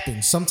it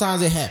happens.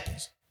 Sometimes it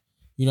happens.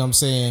 You know what I'm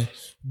saying?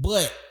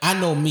 But I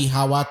know me,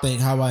 how I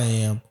think, how I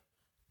am.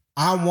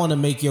 I want to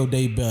make your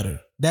day better.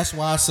 That's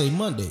why I say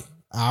Monday.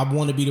 I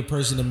want to be the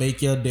person to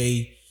make your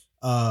day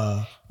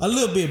a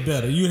little bit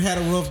better. You had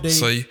a rough day.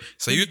 So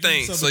you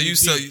think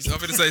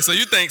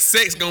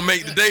sex gonna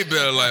make the day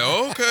better? Like,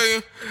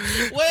 okay.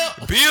 Well,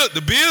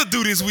 the Bill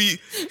do this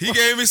week. He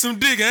gave me some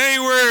dick. I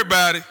ain't worried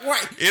about it.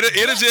 Right.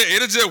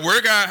 It'll just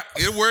work out.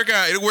 It'll work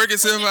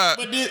itself out.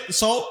 But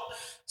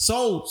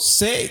so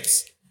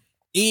sex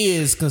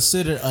is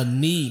considered a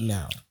need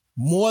now,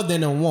 more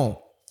than a want.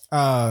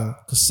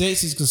 Cause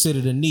sex is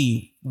considered a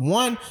need.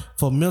 1,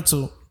 for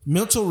mental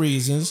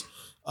reasons.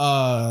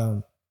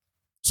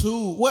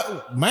 2,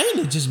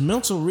 mainly just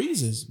mental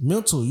reasons.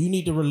 You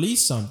need to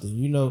release something.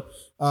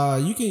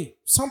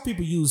 Some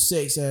people use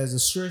sex as a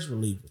stress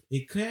reliever.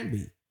 It can be.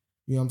 You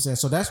know what I'm saying?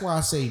 So that's why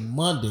I say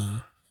Monday.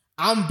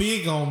 I'm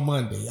big on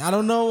Monday. I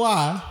don't know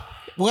why.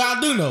 Well,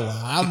 I do know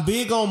why. I'm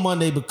big on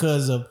Monday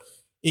because of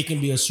it can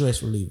be a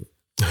stress reliever.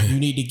 You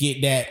need to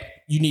get that.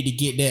 You need to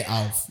get that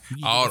off.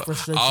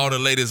 All the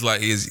ladies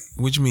like is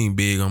what you mean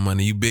big on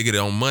Monday? You bigger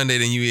on Monday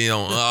than you is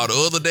on all the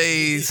other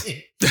days.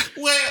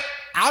 Well,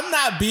 I'm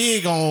not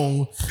big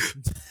on.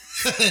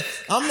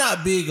 I'm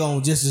not big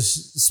on just a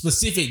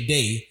specific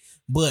day,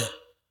 but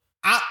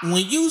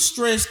when you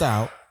stressed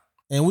out,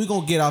 and we're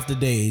gonna get off the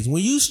days.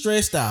 When you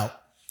stressed out,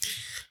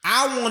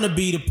 I want to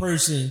be the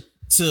person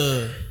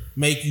to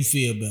make you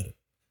feel better.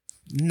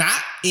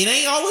 It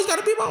ain't always got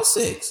to be about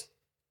sex,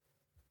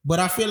 but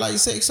I feel like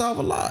sex solve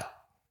a lot.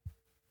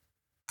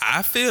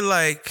 I feel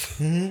like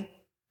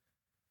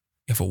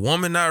if a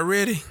woman not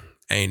ready,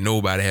 ain't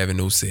nobody having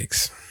no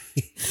sex.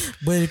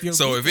 But if it's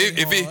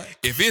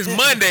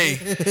Monday,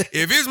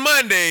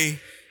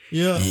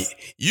 yeah,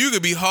 you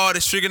could be hard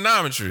as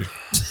trigonometry.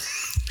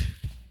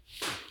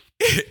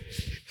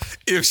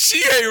 If she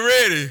ain't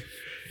ready,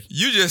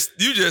 you just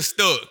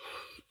stuck.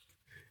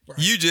 Right.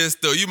 You just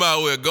stuck. You might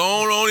as well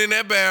go on in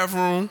that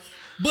bathroom.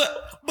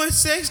 But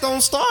sex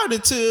don't start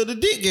until the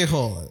dick get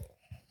hard.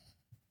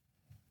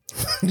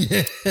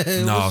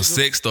 No,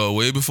 sex started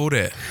way before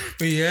that.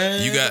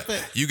 Yeah, you got to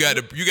have that. You got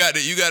to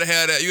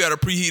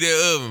preheat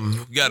that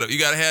oven. You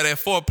got to have that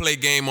foreplay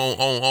game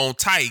on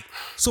tight.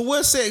 So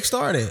where sex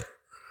started?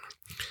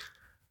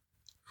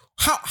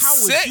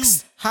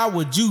 How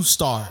would you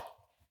start?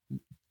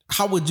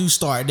 How would you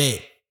start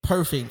that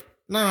perfect?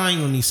 No, I ain't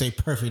gonna need to say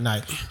perfect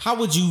night. How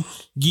would you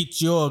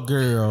get your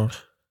girl?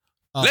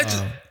 Let's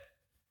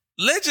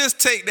just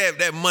take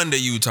that Monday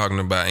you were talking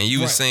about, and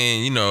you were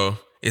saying,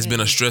 it's been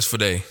a stressful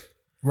day.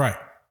 Right.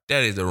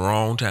 That is the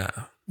wrong time.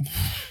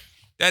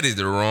 That is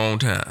the wrong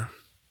time.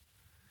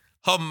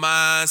 Her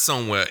mind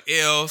somewhere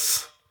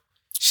else.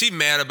 She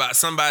mad about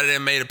somebody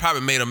that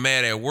probably made her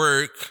mad at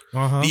work.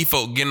 These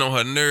folk getting on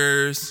her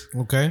nerves.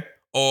 Okay.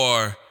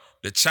 Or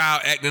the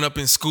child acting up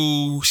in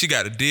school. She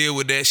got to deal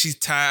with that. She's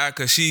tired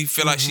because she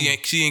feel like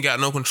she ain't got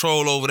no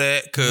control over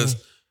that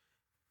because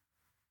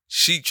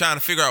she trying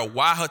to figure out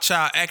why her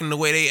child acting the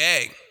way they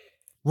act.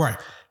 Right.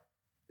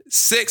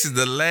 Sex is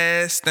the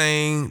last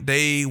thing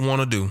they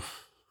want to do.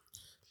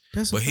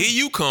 But here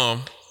you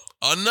come,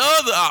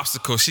 another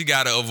obstacle she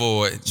got to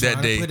avoid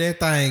that day. Put that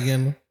thing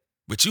in her.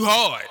 But you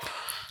hard.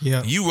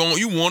 Yeah. You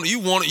want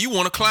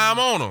to climb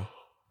on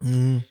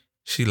her.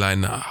 She like,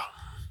 nah.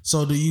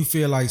 So do you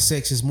feel like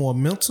sex is more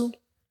mental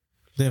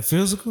than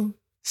physical?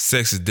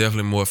 Sex is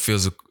definitely more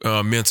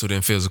mental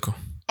than physical.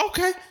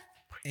 Okay.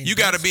 And you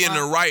got to be in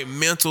the right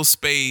mental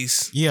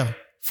space. Yeah.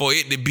 For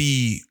it to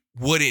be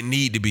what it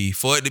need to be.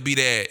 For it to be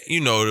that,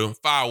 the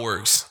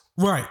fireworks.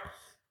 Right.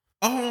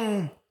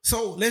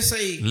 So let's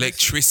say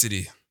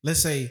electricity.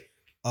 Let's say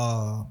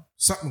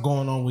something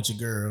going on with your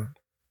girl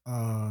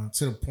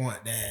to the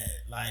point that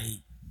like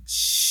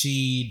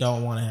she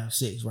don't want to have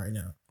sex right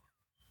now.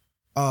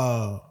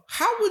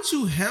 How would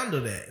you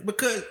handle that?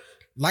 Because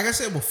like I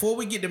said, before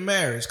we get to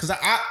marriage, because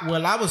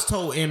I was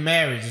told in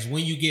marriage is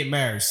when you get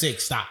married,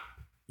 sex stop.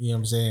 You know what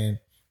I'm saying?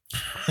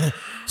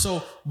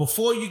 So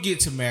before you get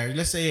to marriage,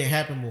 let's say it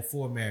happened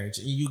before marriage,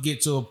 and you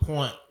get to a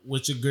point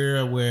with your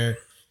girl where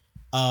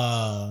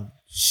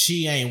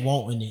she ain't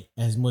wanting it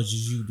as much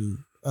as you do.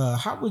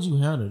 How would you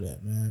handle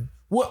that, man?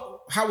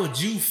 How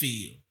would you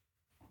feel?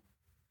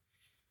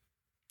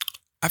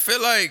 I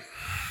feel like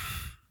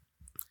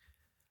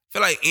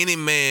any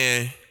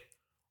man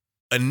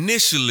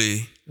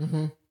initially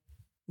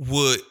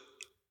would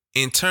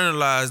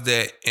internalize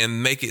that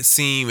and make it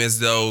seem as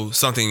though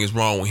something is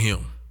wrong with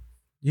him.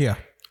 Yeah.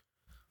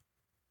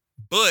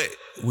 But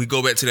we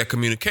go back to that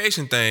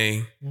communication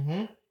thing.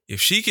 If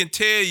she can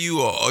tell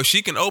you or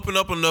she can open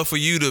up enough for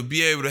you to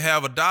be able to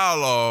have a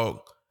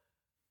dialogue,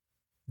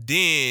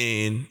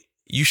 then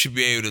you should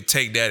be able to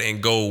take that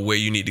and go where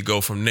you need to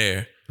go from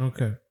there.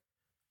 Okay.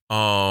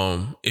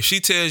 If she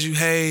tells you,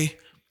 hey,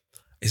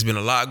 it's been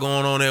a lot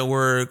going on at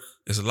work,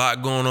 there's a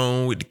lot going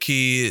on with the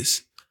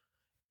kids,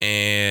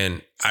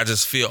 and I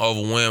just feel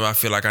overwhelmed. I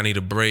feel like I need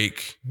a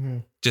break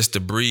just to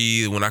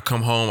breathe. When I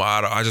come home,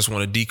 I just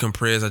want to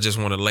decompress. I just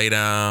want to lay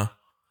down.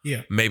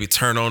 Yeah. Maybe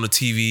turn on the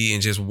TV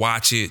and just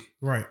watch it.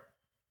 Right.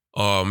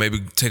 Or maybe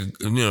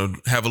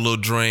have a little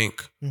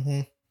drink.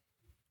 And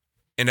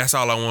that's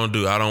all I want to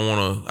do. I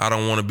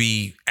don't want to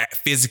be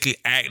physically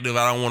active.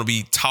 I don't want to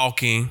be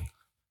talking.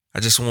 I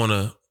just want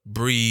to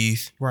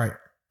breathe. Right.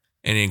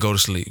 And then go to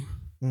sleep.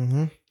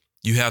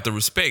 You have to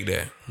respect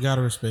that. You got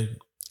to respect it.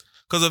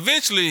 Because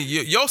eventually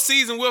your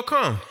season will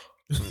come.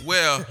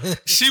 Well,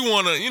 she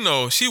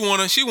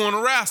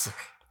wanna wrestle.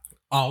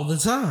 All the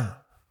time.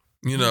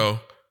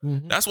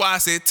 That's why I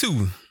said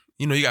 2.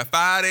 You got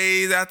 5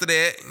 days after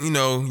that.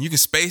 You can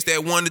space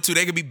that 1 to 2.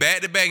 They could be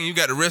back to back and you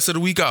got the rest of the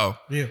week off.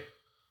 Yeah.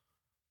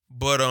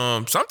 But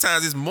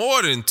sometimes it's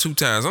more than 2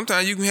 times.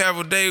 Sometimes you can have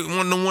a day,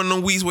 one of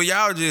them weeks where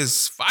y'all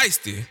just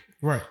feisty.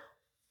 Right.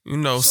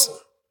 So,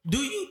 do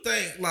you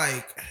think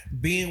like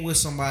being with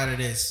somebody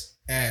that's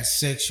as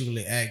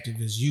sexually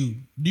active as you,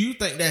 do you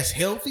think that's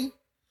healthy?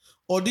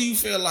 Or do you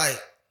feel like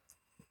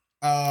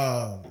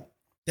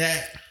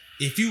that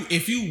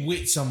if you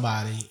with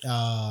somebody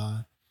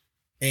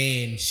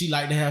and she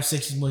like to have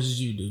sex as much as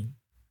you do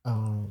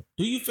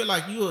you feel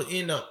like you'll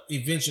end up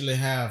eventually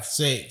have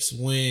sex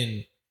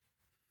when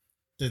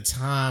the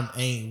time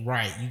ain't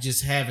right? You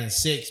just having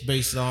sex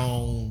based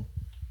on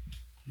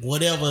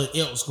whatever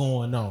else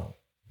going on.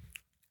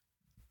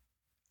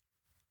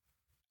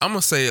 I'm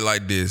gonna say it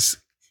like this: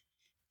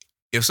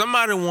 if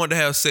somebody want to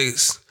have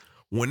sex,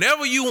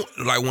 whenever you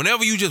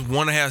just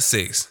want to have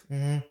sex,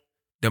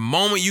 the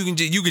moment you can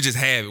just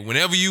have it.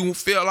 Whenever you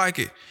feel like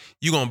it,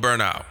 you gonna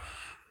burn out.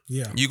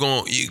 Yeah, you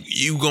gonna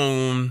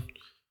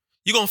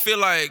feel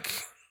like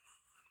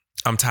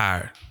I'm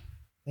tired.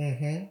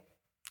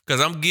 Cause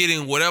I'm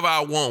getting whatever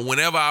I want,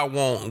 whenever I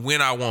want, when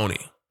I want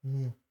it.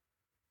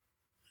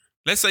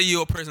 Let's say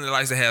you're a person that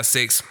likes to have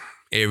sex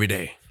every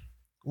day.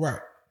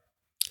 Right.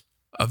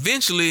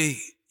 Eventually,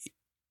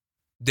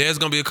 there's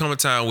gonna be a coming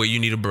time where you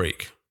need a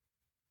break.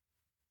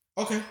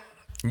 Okay.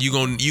 You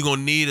gonna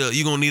need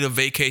a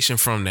vacation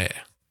from that.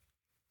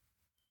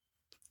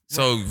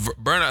 So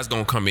burnout's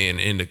gonna come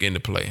into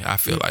play. I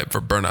feel like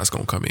burnout's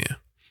gonna come in.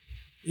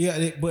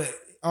 Yeah, but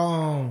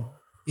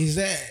is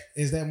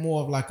that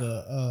more of like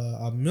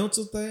a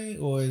mental thing,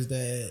 or is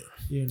that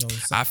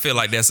I feel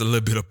like that's a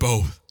little bit of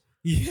both.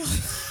 Yeah.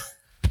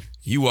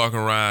 You walking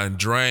around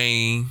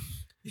drained.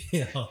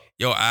 Yeah.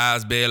 Your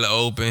eyes barely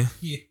open.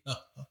 Yeah.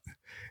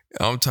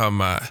 I'm talking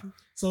about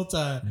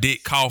sometimes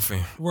dick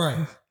coughing.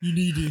 Right. You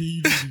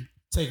need to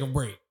take a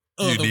break.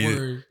 Other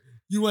words,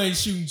 you ain't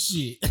shooting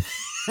shit.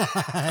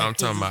 I'm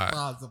talking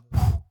about.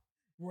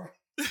 Right.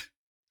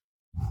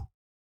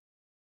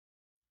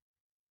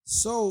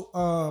 So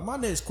my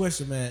next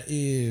question, man,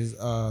 is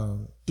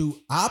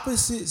do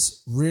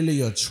opposites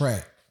really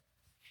attract?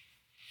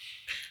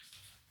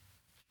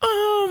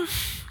 I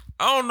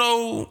don't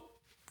know.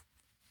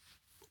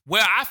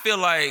 Well, I feel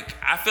like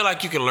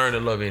you can learn to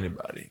love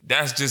anybody.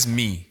 That's just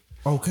me.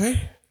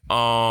 Okay.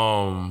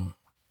 I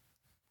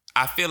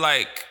feel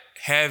like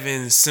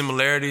having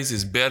similarities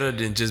is better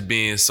than just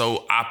being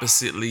so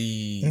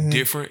oppositely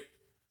different.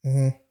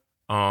 Because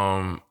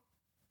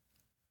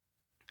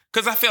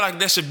I feel like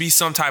there should be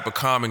some type of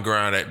common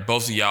ground that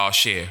both of y'all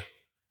share.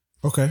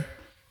 Okay.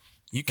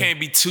 You can't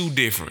be too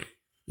different.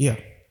 Yeah.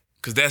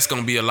 Because that's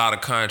going to be a lot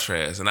of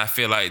contrast. And I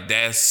feel like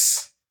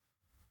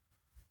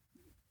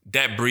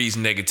that breeds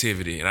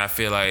negativity. And I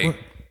feel like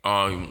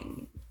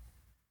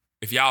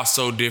if y'all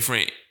so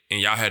different and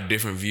y'all have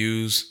different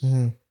views,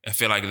 I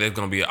feel like there's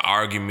going to be an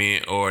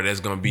argument or there's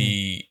going to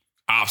be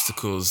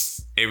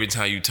obstacles every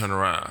time you turn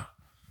around.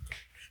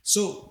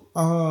 So,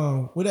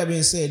 with that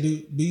being said,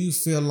 do you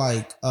feel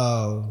like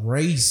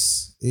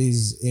race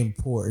is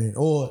important,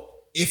 or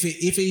if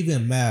it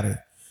even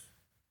matter?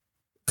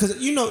 Because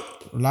a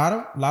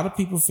lot of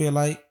people feel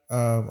like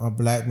a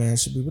black man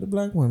should be with a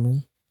black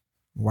woman,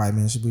 white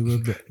man should be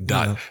with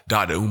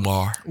Dr.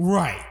 Umar.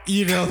 Right.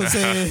 You know what I'm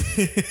saying?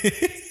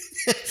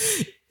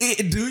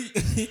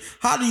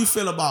 How do you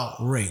feel about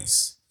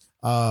race?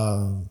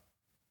 How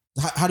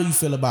do you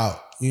feel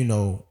about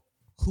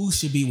who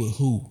should be with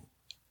who?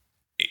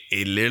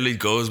 It literally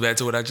goes back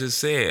to what I just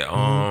said.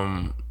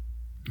 I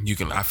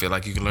feel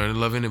like you can learn to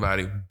love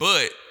anybody,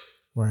 but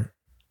right.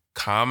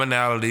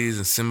 Commonalities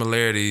and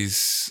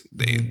similarities,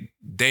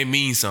 they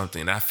mean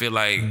something. I feel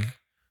like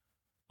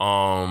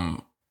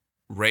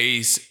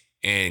race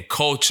and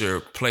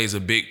culture plays a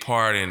big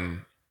part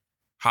in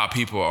how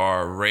people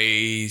are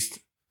raised,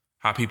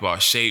 how people are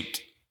shaped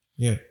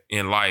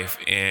in life.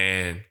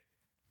 And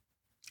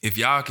if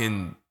y'all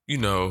can,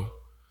 y'all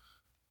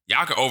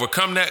can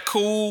overcome that,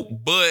 cool.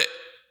 But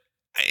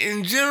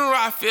in general,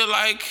 I feel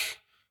like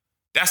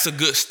that's a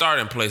good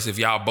starting place if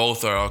y'all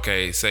both are,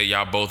 say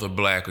y'all both are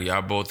black or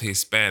y'all both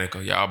Hispanic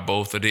or y'all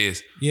both are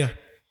this. Yeah.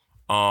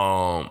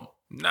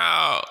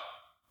 Now,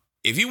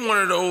 if you one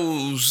of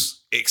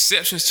those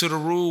exceptions to the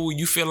rule,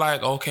 you feel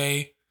like,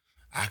 okay,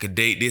 I could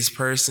date this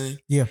person.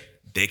 Yeah.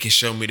 They can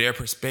show me their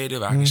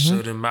perspective. I can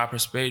show them my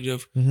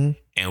perspective. And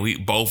we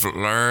both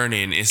learn,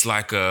 and it's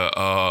like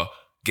a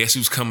guess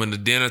who's coming to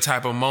dinner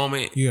type of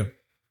moment. Yeah.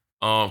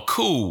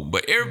 Cool.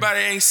 But everybody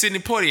ain't Sidney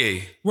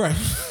Poitier. Right.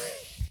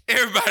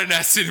 Everybody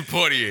not Sidney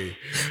Poitier.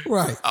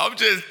 Right. I'm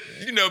just,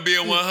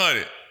 being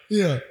 100.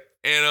 Yeah.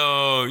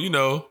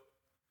 And,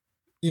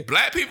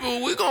 black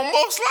people, we gonna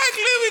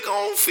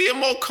feel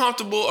more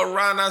comfortable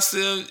around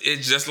ourselves.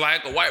 It's just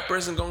like a white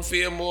person gonna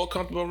feel more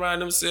comfortable around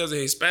themselves. A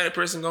Hispanic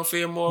person gonna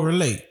feel more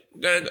relate.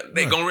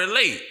 They gonna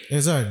relate.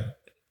 Exactly.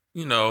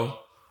 Yeah.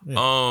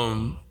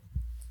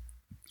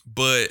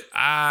 But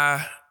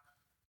I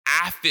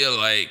feel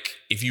like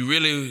if you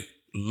really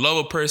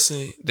love a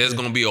person, there's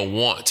gonna be a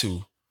want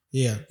to.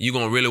 Yeah. You're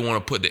gonna really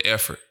want to put the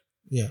effort.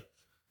 Yeah.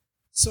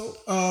 So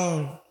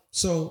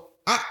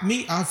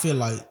I feel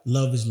like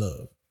love is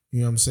love. You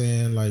know what I'm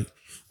saying? Like,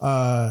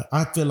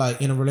 I feel like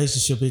in a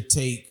relationship, it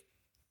take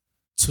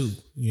two.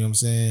 You know what I'm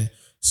saying?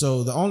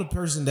 So the only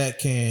person that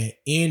can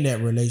end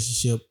that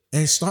relationship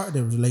and start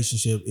the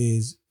relationship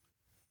is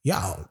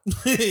y'all,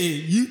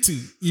 you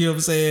two. You know what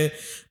I'm saying?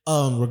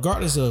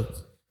 Regardless of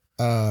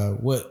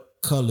what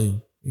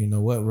color,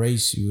 what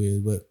race you is,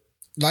 but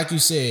like you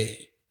said,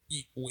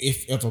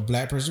 if a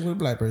black person with a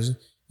black person,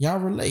 y'all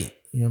relate.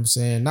 You know what I'm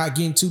saying? Not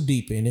getting too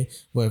deep in it,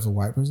 but if a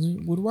white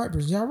person with a white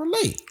person, y'all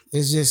relate.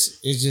 It's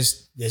just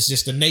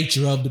the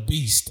nature of the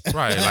beast.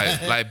 Right.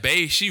 Like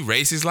babe, she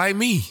racist like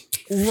me.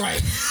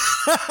 Right.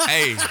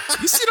 Hey,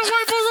 you see the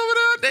white folks over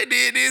there? They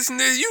did this and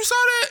this. You saw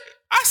that?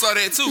 I saw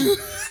that too.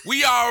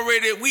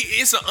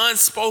 It's an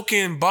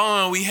unspoken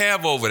bond we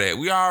have over that.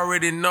 We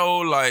already know,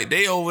 like,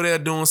 they over there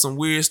doing some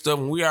weird stuff,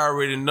 and we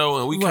already know,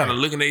 and we kind of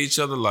looking at each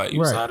other like,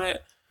 you saw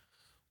that?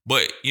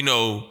 But, you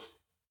know,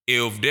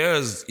 if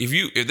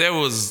there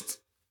was,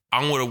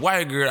 I'm with a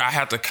white girl, I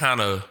have to kind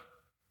of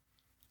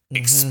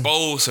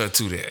expose her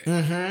to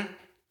that.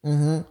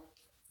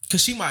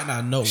 Because she might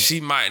not know. She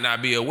might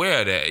not be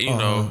aware of that, you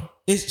know.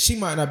 She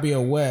might not be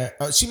aware.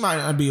 She might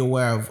not be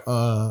aware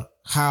of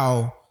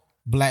how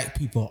black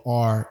people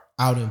are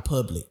out in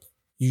public.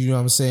 You know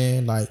what I'm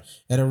saying? Like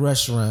at a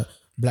restaurant,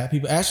 black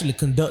people actually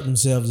conduct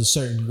themselves a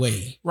certain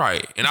way.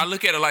 Right. And I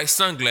look at it like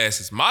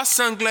sunglasses. My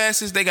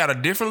sunglasses, they got a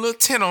different little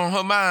tint on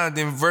her mind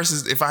than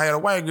versus if I had a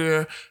white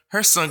girl,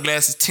 her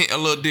sunglasses tint a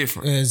little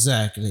different.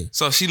 Exactly.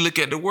 So she look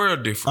at the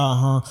world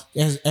different.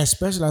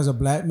 Especially as a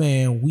black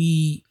man,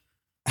 we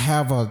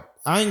have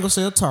I ain't gonna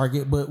say a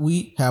target, but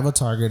we have a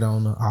target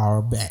on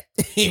our back.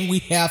 And we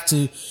have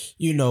to,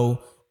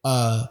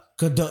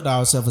 conduct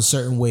ourselves a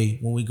certain way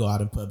when we go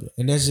out in public.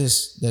 And that's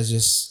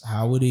just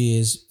how it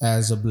is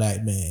as a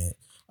black man.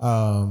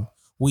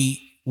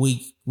 We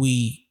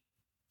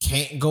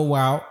can't go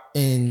out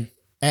and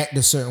act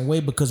a certain way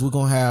because we're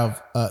gonna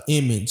have an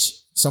image.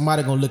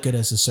 Somebody gonna look at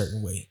us a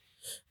certain way.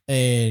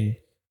 And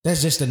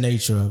that's just the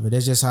nature of it.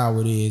 That's just how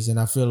it is. And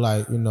I feel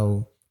like,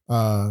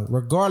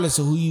 regardless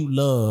of who you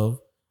love,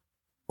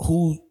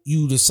 who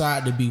you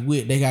decide to be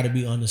with, they got to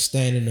be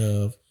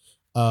understanding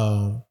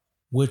of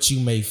what you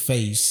may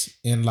face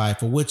in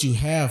life or what you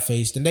have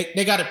faced, and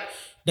they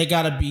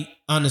gotta be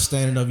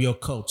understanding of your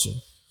culture.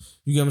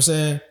 You get what I'm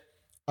saying?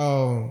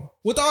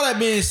 With all that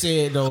being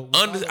said, though,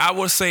 I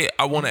would say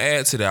I want to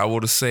add to that. I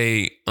would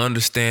say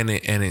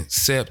understanding and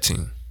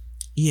accepting.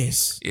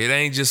 Yes, it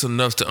ain't just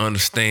enough to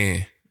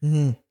understand.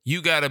 Mm-hmm.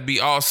 You gotta be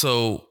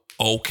also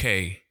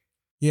okay.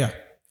 Yeah.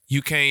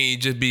 You can't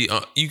just be.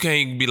 You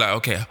can't be like,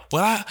 okay,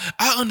 well,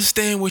 I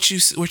understand what you're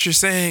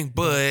saying,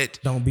 but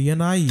don't be a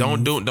naive.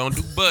 Don't do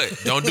but.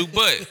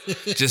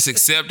 Just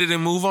accept it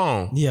and move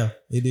on. Yeah,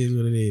 it is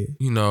what it is.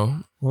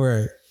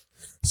 Right.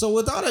 So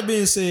with all that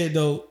being said,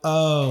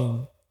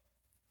 though,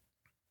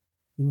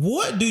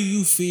 what do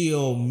you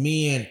feel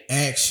men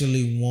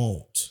actually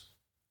want?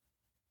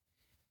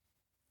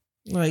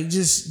 Like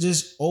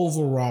just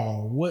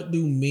overall, what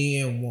do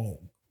men want?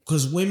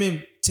 Because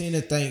women tend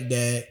to think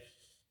that,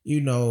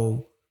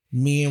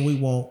 men, we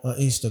want an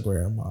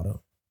Instagram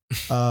model.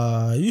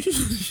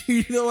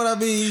 You know what I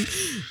mean?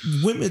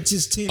 Women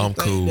just tend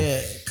to think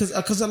that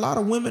because a lot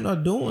of women are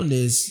doing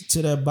this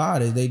to their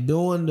body. They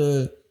doing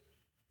the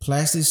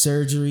plastic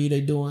surgery.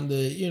 They doing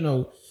they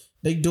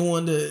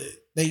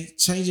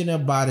changing their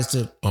bodies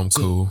to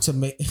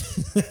make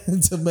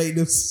to make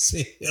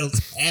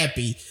themselves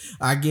happy,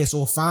 I guess,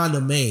 or find a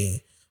man.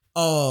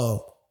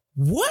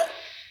 What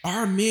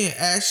are men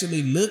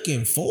actually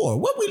looking for?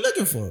 What we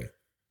looking for?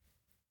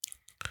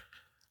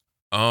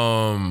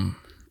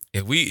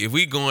 If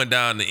we going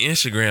down the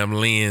Instagram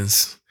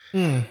lens,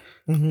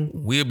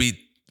 we'll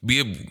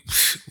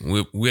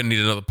need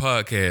another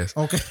podcast.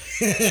 Okay.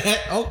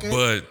 Okay.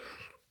 But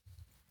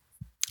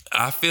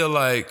I feel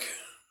like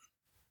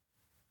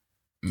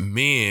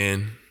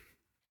men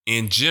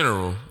in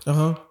general,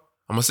 I'm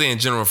gonna say in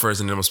general first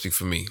and then I'm gonna speak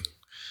for me. I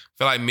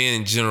feel like men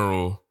in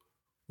general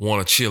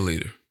want a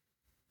cheerleader.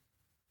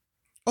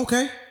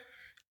 Okay.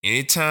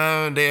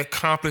 Anytime they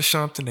accomplish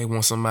something, they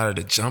want somebody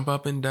to jump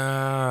up and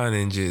down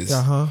and just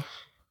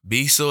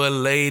be so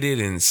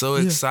elated and so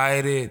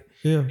excited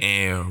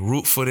and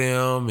root for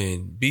them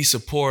and be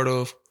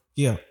supportive.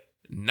 Yeah.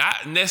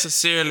 Not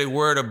necessarily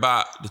worried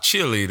about the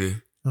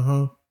cheerleader,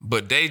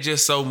 but they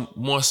just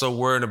more so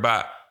worried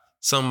about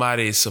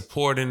somebody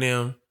supporting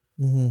them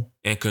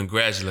and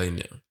congratulating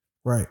them.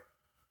 Right.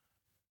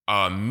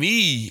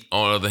 Me,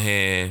 on the other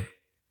hand,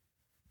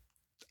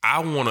 I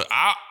want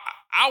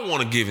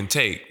to give and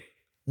take.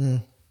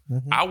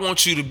 I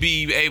want you to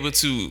be able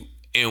to,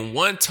 in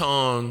one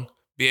tongue,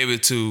 be able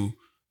to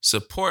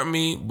support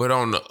me, but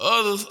on the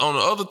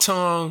other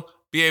tongue,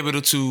 be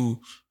able to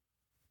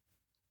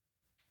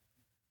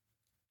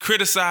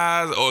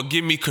criticize or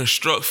give me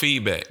construct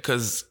feedback.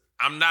 Because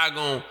I'm not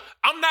gonna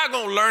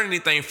learn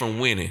anything from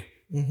winning.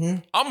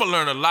 I'm gonna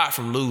learn a lot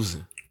from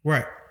losing.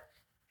 Right.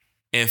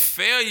 And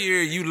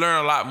failure, you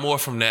learn a lot more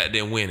from that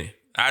than winning.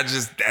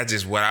 That's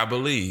just what I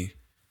believe.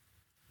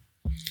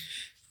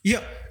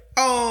 Yeah.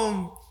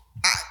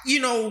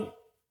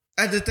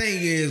 The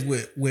thing is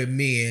with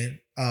men,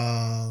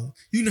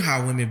 you know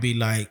how women be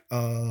like,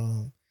 well,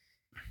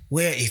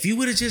 if you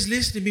would have just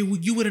listened to me,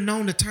 you would have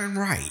known to turn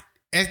right.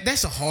 And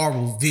that's a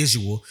horrible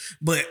visual.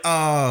 But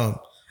I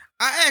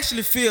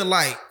actually feel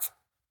like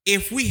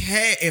if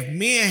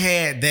men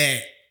had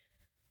that,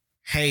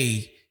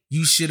 hey,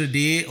 you should have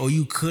did or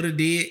you could have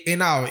did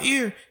in our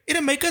ear,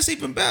 it'll make us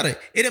even better.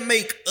 It'll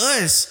make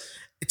us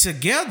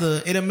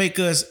together. It'll make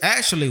us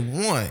actually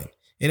one.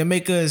 It'll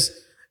make us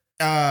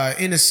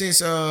in the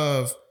sense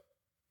of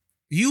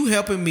you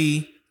helping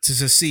me to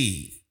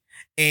succeed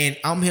and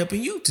I'm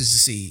helping you to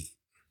succeed.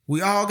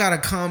 We all got a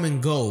common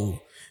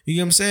goal. You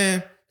know what I'm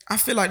saying? I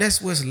feel like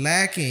that's what's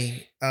lacking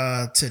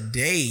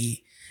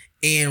today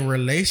in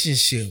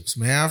relationships,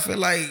 man. I feel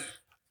like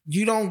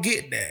you don't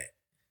get that.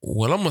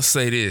 Well, I'm gonna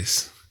say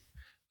this.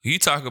 When you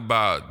talk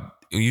about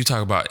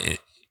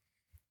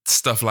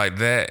stuff like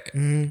that,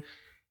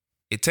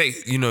 it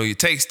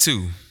takes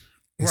two.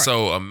 Right.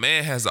 So a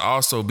man has to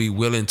also be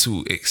willing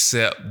to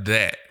accept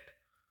that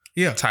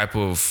type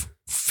of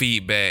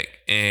feedback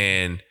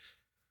and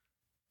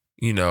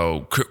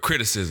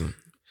criticism.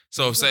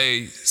 So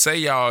say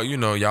y'all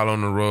y'all on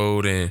the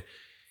road and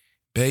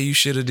babe, you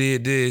should have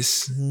did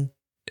this. Mm-hmm.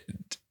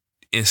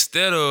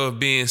 Instead of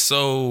being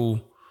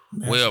so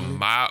I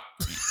was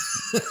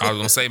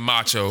gonna say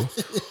macho,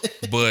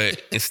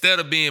 but instead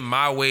of being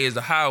my way is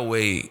the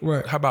highway,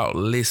 right. How about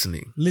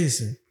listening?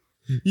 Listen.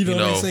 You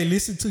know they say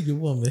listen to your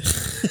woman.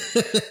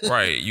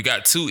 Right. You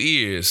got two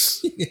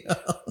ears. Yeah.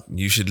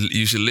 You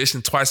should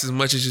listen twice as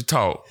much as you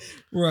talk.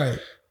 Right.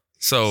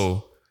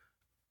 So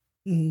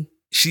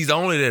she's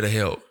only there to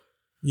help.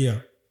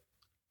 Yeah.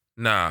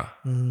 Nah.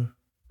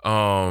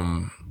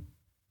 Mm-hmm.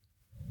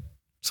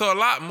 So a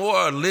lot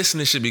more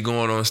listening should be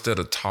going on instead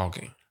of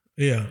talking.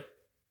 Yeah.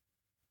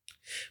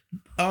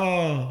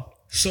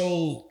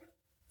 So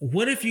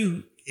what if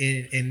you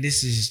and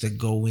this is to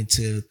go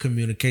into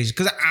communication,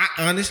 because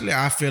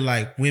I feel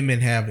like women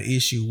have an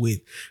issue with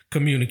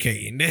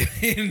communicating.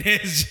 And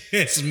that's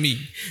just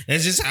me.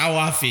 That's just how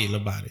I feel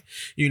about it.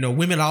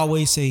 Women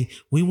always say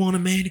we want a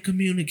man to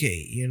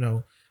communicate.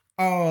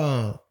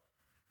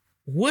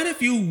 What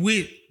if you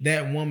with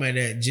that woman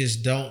that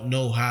just don't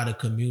know how to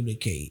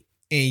communicate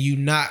and you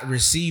not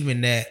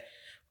receiving that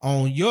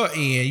on your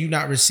end? You're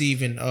not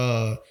receiving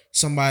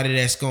somebody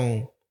that's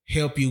gonna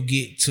help you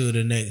get to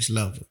the next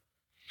level.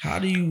 How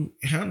do you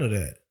handle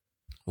that?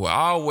 Well,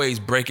 I always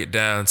break it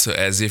down to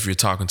as if you're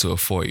talking to a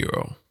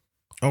 4-year-old.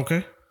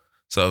 Okay.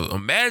 So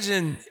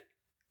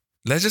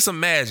let's just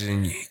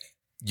imagine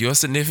your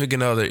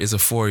significant other is a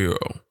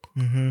 4-year-old.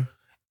 Mm-hmm.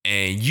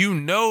 And you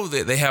know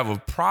that they have a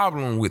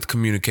problem with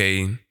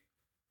communicating.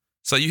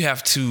 So you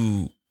have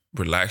to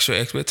relax your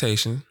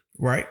expectations.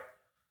 Right.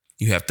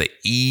 You have to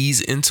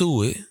ease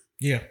into it.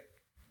 Yeah.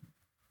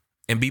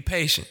 And be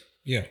patient.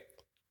 Yeah.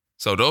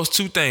 So those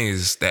two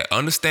things, that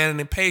understanding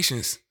and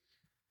patience,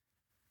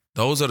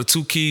 those are the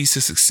two keys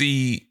to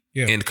succeed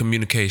in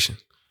communication.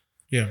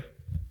 Yeah.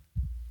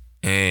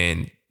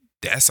 And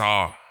that's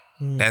all.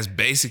 That's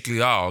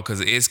basically all,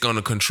 because it's going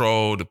to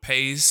control the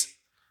pace.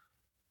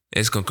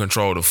 It's going to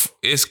control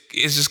it's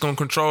just going to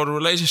control the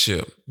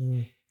relationship.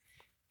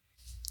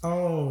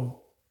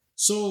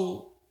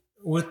 So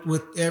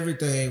with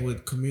everything,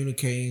 with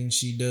communicating,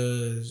 she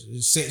does,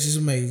 sex is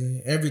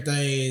amazing.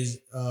 Everything is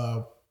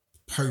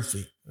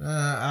perfect.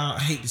 I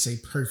hate to say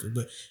perfect,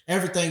 but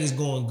everything is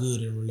going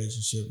good in a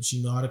relationship.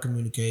 She know how to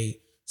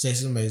communicate. Sex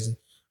is amazing.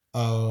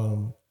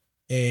 And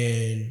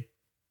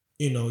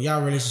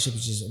y'all relationship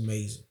is just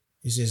amazing.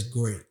 It's just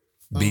great.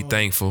 Be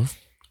thankful.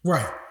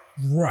 Right.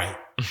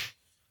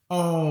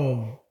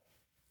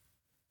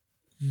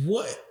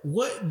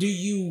 What do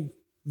you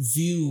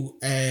view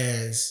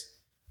as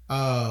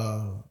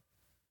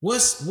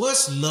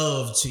what's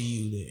love to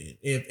you then?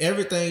 If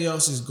everything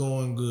else is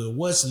going good,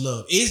 what's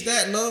love? Is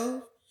that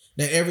love?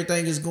 That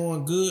everything is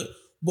going good,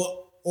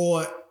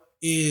 or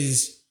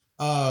is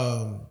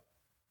a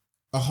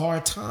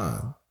hard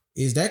time?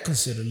 Is that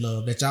considered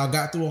love? That y'all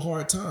got through a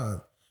hard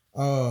time?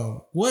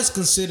 What's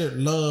considered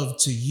love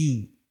to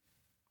you?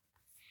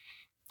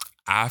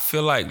 I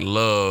feel like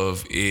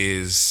love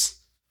is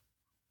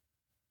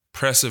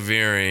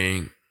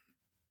persevering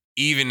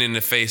even in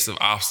the face of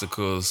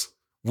obstacles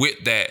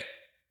with that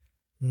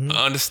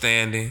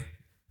understanding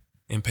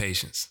and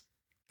patience.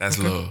 That's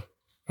love.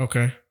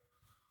 Okay.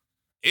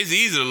 It's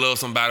easy to love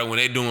somebody when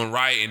they're doing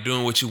right and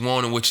doing what you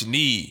want and what you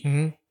need.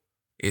 Mm-hmm.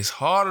 It's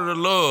harder to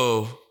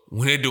love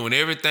when they're doing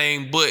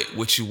everything but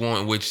what you want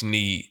and what you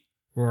need.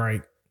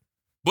 Right.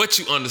 But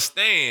you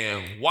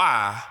understand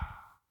why,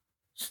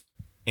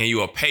 and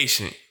you are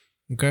patient.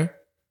 Okay.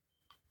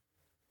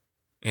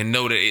 And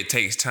know that it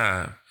takes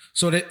time.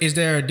 So is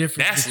there a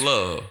difference? That's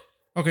love.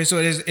 Okay, so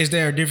is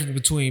there a difference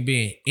between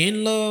being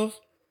in love,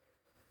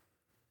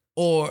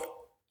 or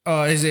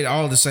is it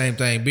all the same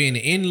thing? Being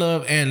in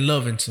love and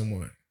loving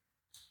someone?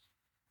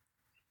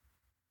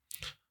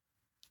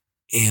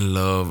 In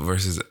love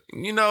versus,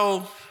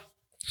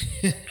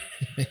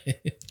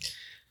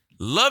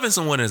 loving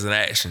someone is an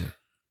action.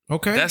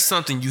 Okay. That's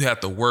something you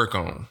have to work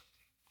on.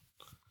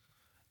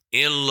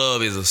 In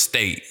love is a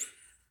state.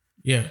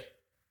 Yeah.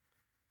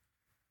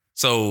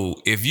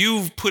 So if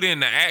you've put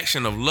in the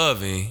action of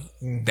loving,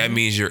 that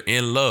means you're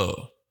in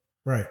love.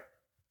 Right.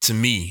 To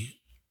me.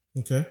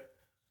 Okay.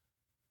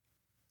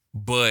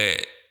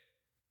 But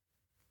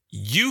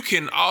you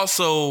can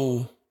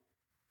also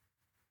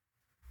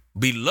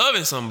be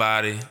loving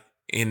somebody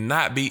and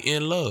not be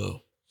in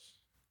love.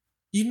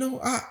 You know,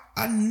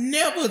 I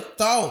never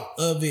thought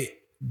of it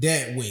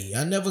that way.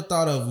 I never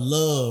thought of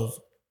love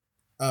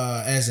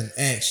as an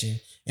action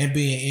and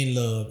being in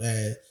love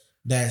as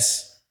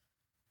that's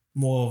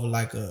more of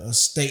like a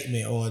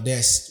statement, or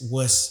that's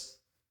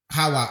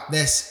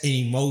an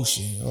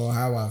emotion or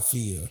how I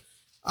feel.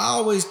 I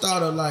always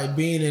thought of like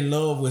being in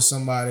love with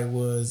somebody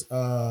was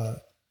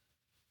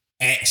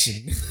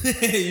action.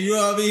 You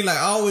know what I mean? Like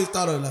I always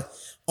thought of like,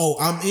 oh,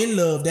 I'm in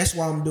love, that's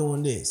why I'm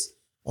doing this.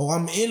 Oh,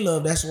 I'm in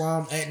love, that's why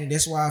I'm acting,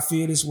 that's why I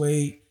feel this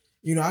way.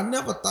 You know, I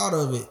never thought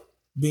of it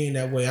being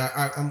that way.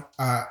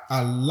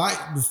 I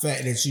like the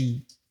fact that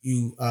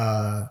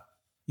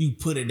you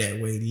put it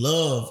that way.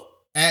 Love,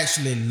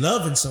 actually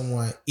loving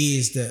someone,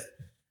 is the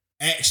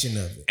action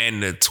of it.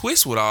 And the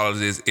twist with all of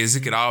this is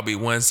it could all be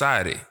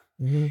one-sided.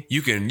 Mm-hmm.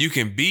 You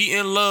can be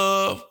in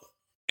love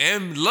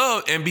and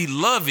be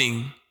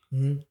loving,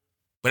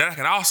 but that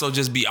can also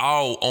just be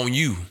all on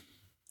you.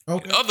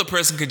 Okay. The other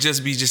person could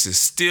just be just as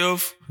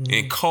stiff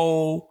and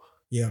cold.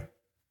 Yeah.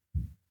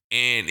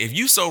 And if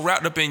you so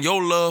wrapped up in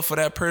your love for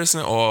that person,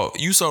 or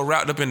you so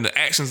wrapped up in the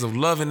actions of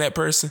loving that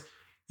person,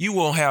 you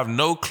won't have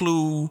no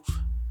clue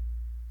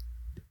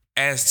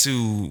as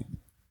to,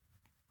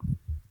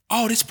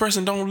 oh, this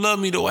person don't love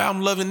me the way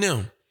I'm loving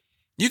them.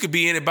 You could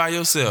be in it by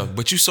yourself,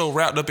 but you so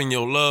wrapped up in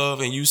your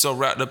love and you so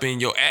wrapped up in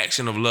your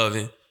action of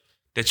loving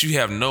that you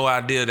have no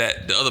idea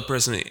that the other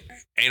person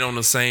ain't on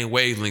the same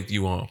wavelength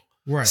you on.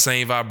 Right.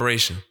 Same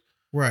vibration.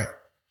 Right.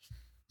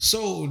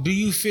 So do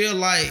you feel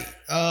like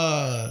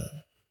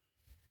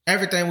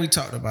everything we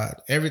talked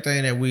about,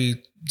 everything that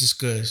we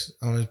discussed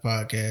on this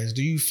podcast,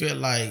 do you feel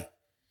like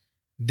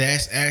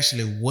that's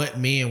actually what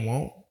men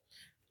want?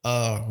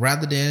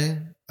 Rather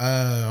than,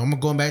 I'm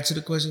going back to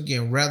the question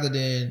again, rather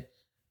than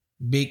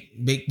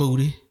big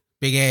booty,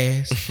 big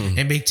ass,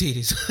 and big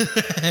titties,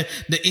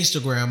 the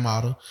Instagram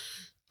model.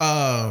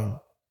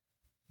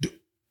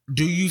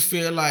 Do you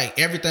feel like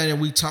everything that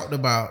we talked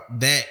about,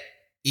 that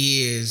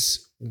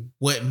is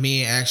what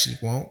men actually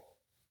want?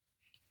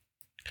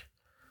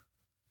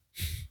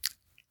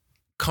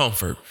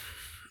 Comfort.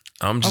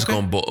 I'm just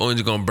gonna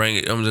bring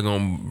it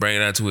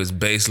out to its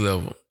base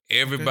level.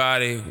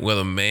 Everybody,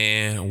 whether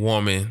man,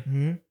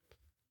 woman,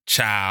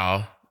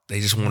 child, they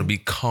just want to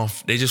be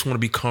They just want to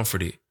be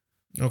comforted.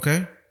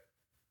 Okay.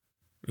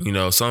 You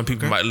know, some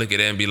people might look at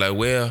that and be like,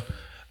 "Well,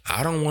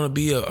 I don't want to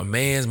be a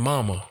man's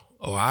mama,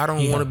 or I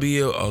don't want to be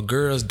a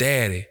girl's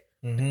daddy."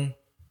 Mm-hmm.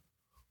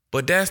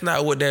 But that's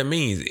not what that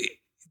means.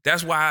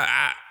 That's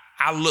why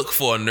I look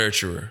for a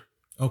nurturer.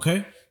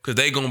 Okay. Because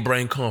they gonna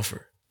bring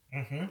comfort.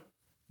 Mm-hmm.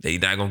 They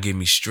not gonna give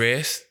me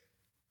stress.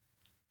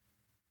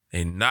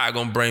 They not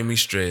gonna bring me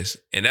stress.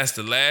 And that's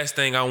the last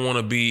thing I want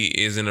to be,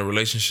 is in a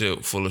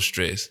relationship full of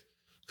stress.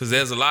 Because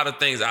there's a lot of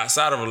things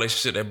outside of a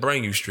relationship that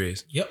bring you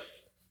stress. Yep.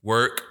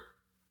 Work.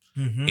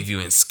 Mm-hmm. If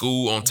you're in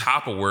school on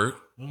top of work.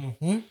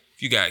 Mm-hmm.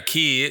 If you got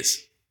kids,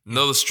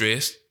 another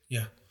stress.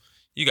 Yeah.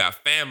 You got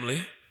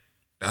family.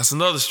 That's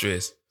another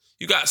stress.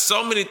 You got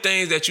so many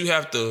things that you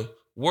have to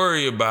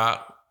worry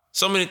about.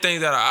 So many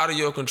things that are out of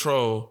your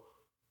control.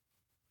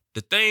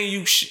 The thing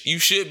you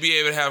should be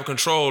able to have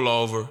control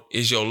over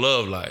is your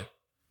love life.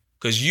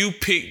 Because you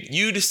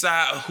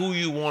decide who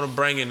you want to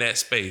bring in that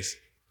space.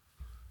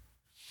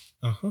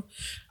 Uh-huh.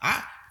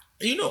 I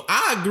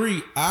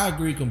agree. I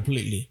agree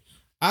completely.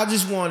 I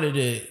just wanted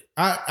to,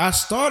 I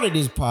started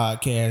this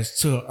podcast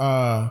to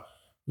I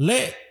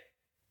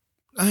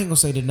ain't gonna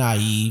say the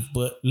naive,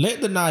 but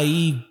let the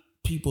naive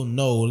people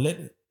know, let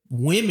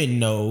women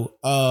know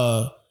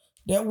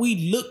that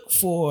we look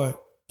for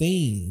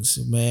things,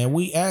 man.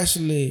 We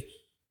actually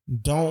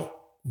don't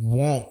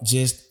want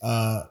just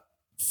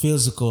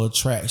physical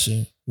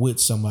attraction with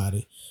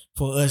somebody.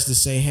 For us to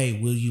say,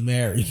 hey, will you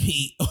marry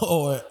me?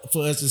 Or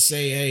for us to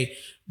say, hey,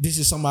 this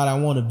is somebody I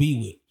want to be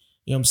with.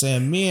 You know what I'm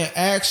saying? Men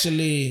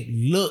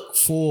actually look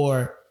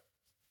for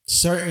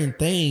certain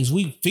things.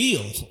 We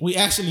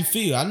actually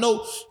feel. I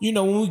know,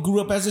 when we grew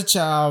up as a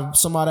child,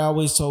 somebody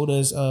always told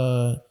us,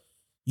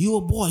 you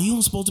a boy, you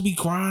don't supposed to be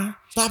crying.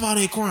 Stop out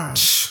there crying.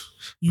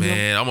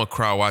 Man, I'm gonna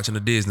cry watching a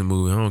Disney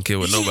movie. I don't care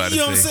what nobody says. You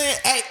know what I'm saying?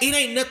 It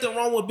ain't nothing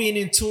wrong with being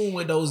in tune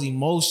with those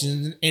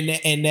emotions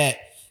and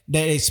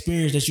that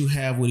experience that you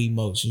have with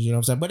emotions. You know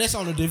what I'm saying? But that's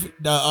on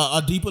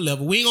a deeper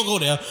level. We ain't gonna go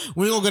there.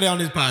 We ain't gonna go down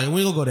this podcast.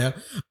 We ain't gonna go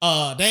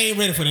there. They ain't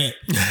ready for that.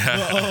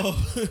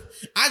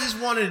 I just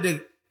wanted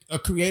to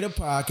create a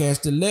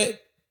podcast to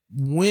let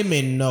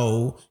women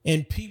know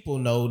and people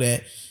know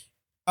that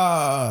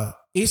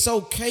it's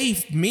okay,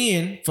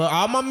 men, for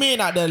all my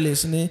men out there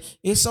listening,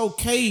 it's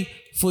okay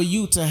for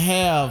you to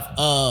have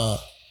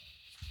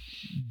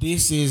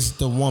this is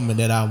the woman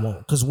that I want.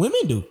 Because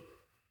women do.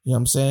 You know what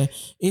I'm saying?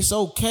 It's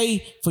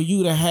okay for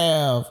you to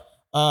have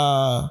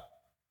an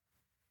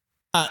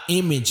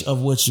image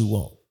of what you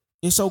want.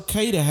 It's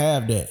okay to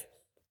have that.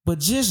 But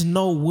just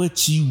know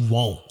what you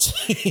want.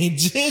 And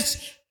just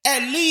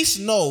at least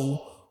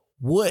know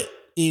what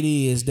it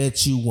is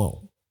that you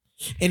want.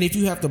 And if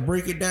you have to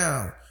break it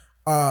down,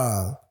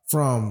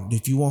 from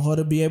if you want her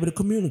to be able to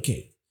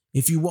communicate,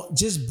 If you want,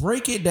 just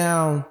break it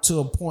down to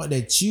a point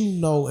that you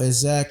know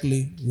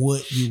exactly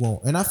what you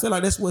want. And I feel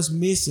like that's what's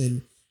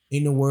missing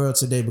in the world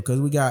today, because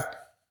we got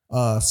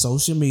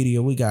social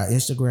media, we got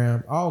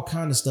Instagram, all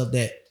kind of stuff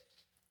that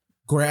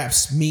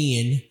grasps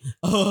men,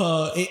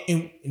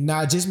 and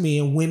not just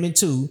men, women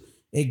too.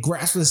 It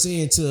grasps us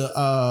into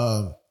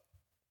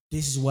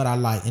this is what I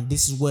like, and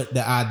this is what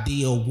the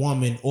ideal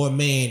woman or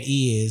man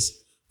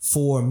is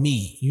for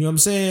me. You know what I'm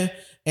saying?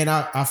 And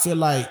I feel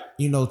like,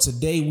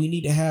 today we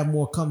need to have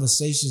more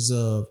conversations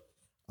of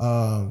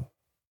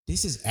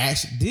this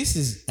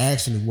is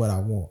actually what I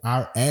want.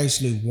 I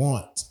actually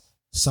want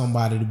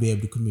somebody to be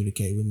able to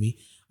communicate with me.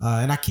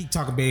 And I keep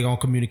talking big on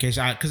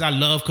communication because I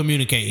love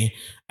communicating.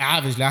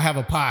 Obviously, I have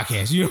a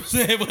podcast. You know what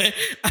I'm saying? But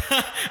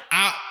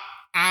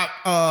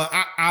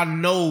I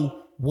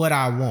know what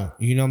I want.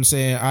 You know what I'm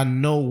saying? I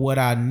know what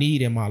I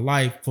need in my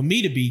life for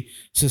me to be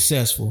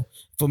successful.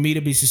 For me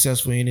to be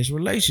successful in this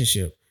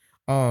relationship.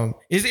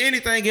 Is there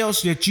anything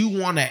else that you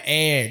want to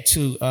add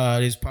to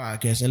this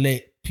podcast and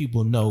let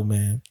people know,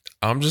 man?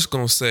 I'm just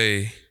gonna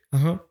say,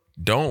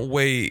 don't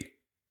wait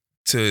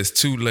till it's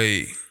too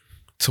late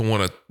to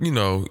want to,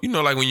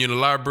 like when you're in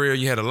the library,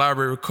 you had a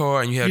library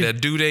card and you have that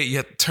due date, you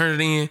have to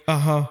turn it in.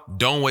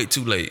 Don't wait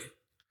too late.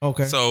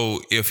 Okay. So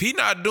if he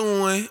not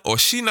doing or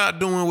she not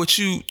doing what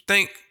you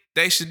think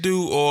they should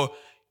do, or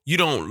you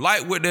don't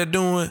like what they're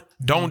doing,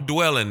 don't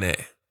dwell in that.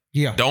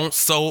 Yeah. Don't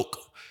sulk.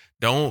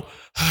 Don't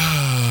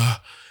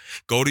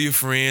go to your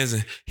friends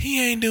and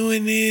he ain't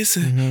doing this.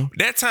 And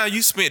that time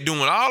you spent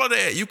doing all of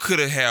that, you could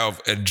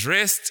have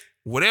addressed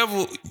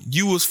whatever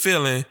you was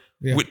feeling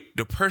with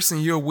the person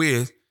you're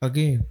with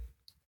again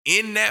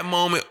in that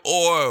moment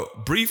or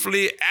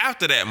briefly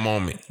after that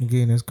moment.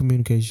 Again, that's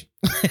communication.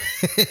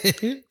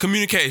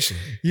 Communication.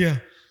 Yeah.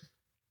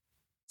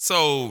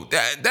 So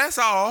that's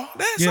all.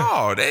 That's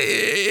all.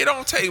 It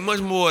don't take much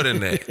more than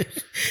that.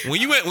 When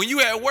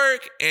you at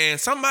work and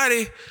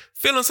somebody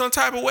feeling some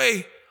type of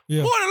way,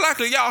 more than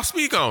likely y'all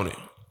speak on it.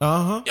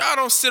 Y'all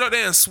don't sit up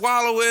there and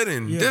swallow it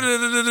and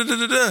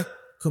da-da-da-da-da-da-da.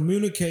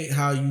 Communicate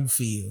how you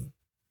feel.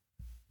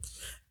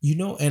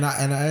 And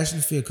I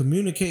actually feel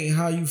communicating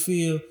how you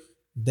feel,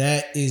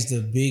 that is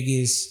the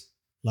biggest,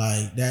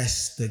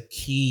 that's the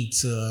key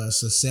to a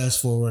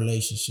successful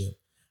relationship.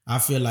 I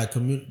feel like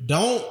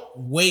don't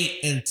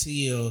wait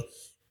until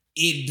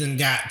it done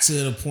got to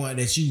the point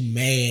that you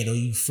mad or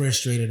you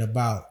frustrated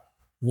about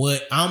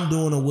what I'm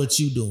doing or what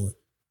you doing.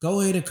 Go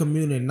ahead and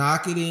communicate,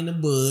 knock it in the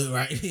bud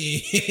right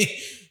here.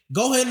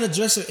 Go ahead and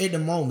address it at the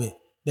moment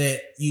that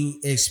you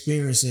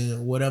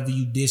experiencing whatever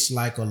you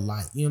dislike or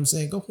like. You know what I'm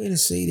saying? Go ahead and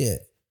say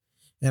that.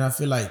 And I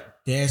feel like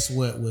that's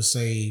what will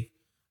save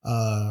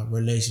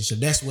relationship.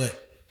 That's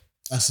what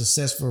a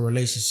successful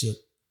relationship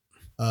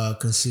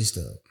consists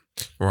of.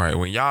 Right.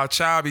 When y'all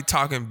child be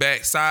talking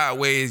back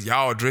sideways,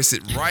 y'all address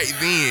it right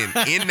then.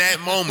 In that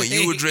moment,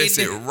 you address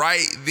it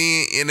right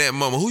then in that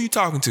moment. Who you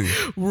talking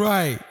to?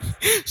 Right.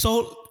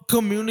 So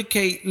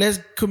communicate. Let's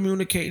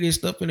communicate this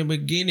stuff in the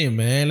beginning,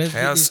 man.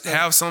 Let's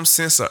have some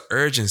sense of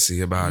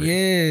urgency about it.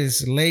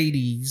 Yes,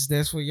 ladies.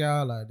 That's for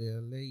y'all out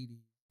there, ladies.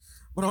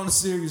 But on a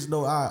serious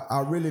note,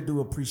 I really do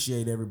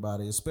appreciate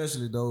everybody,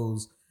 especially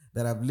those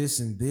that have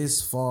listened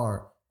this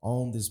far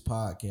on this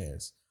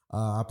podcast.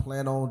 I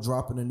plan on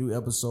dropping a new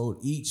episode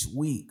each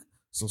week,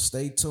 so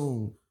stay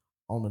tuned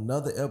on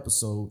another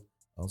episode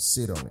of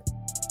Sit On It.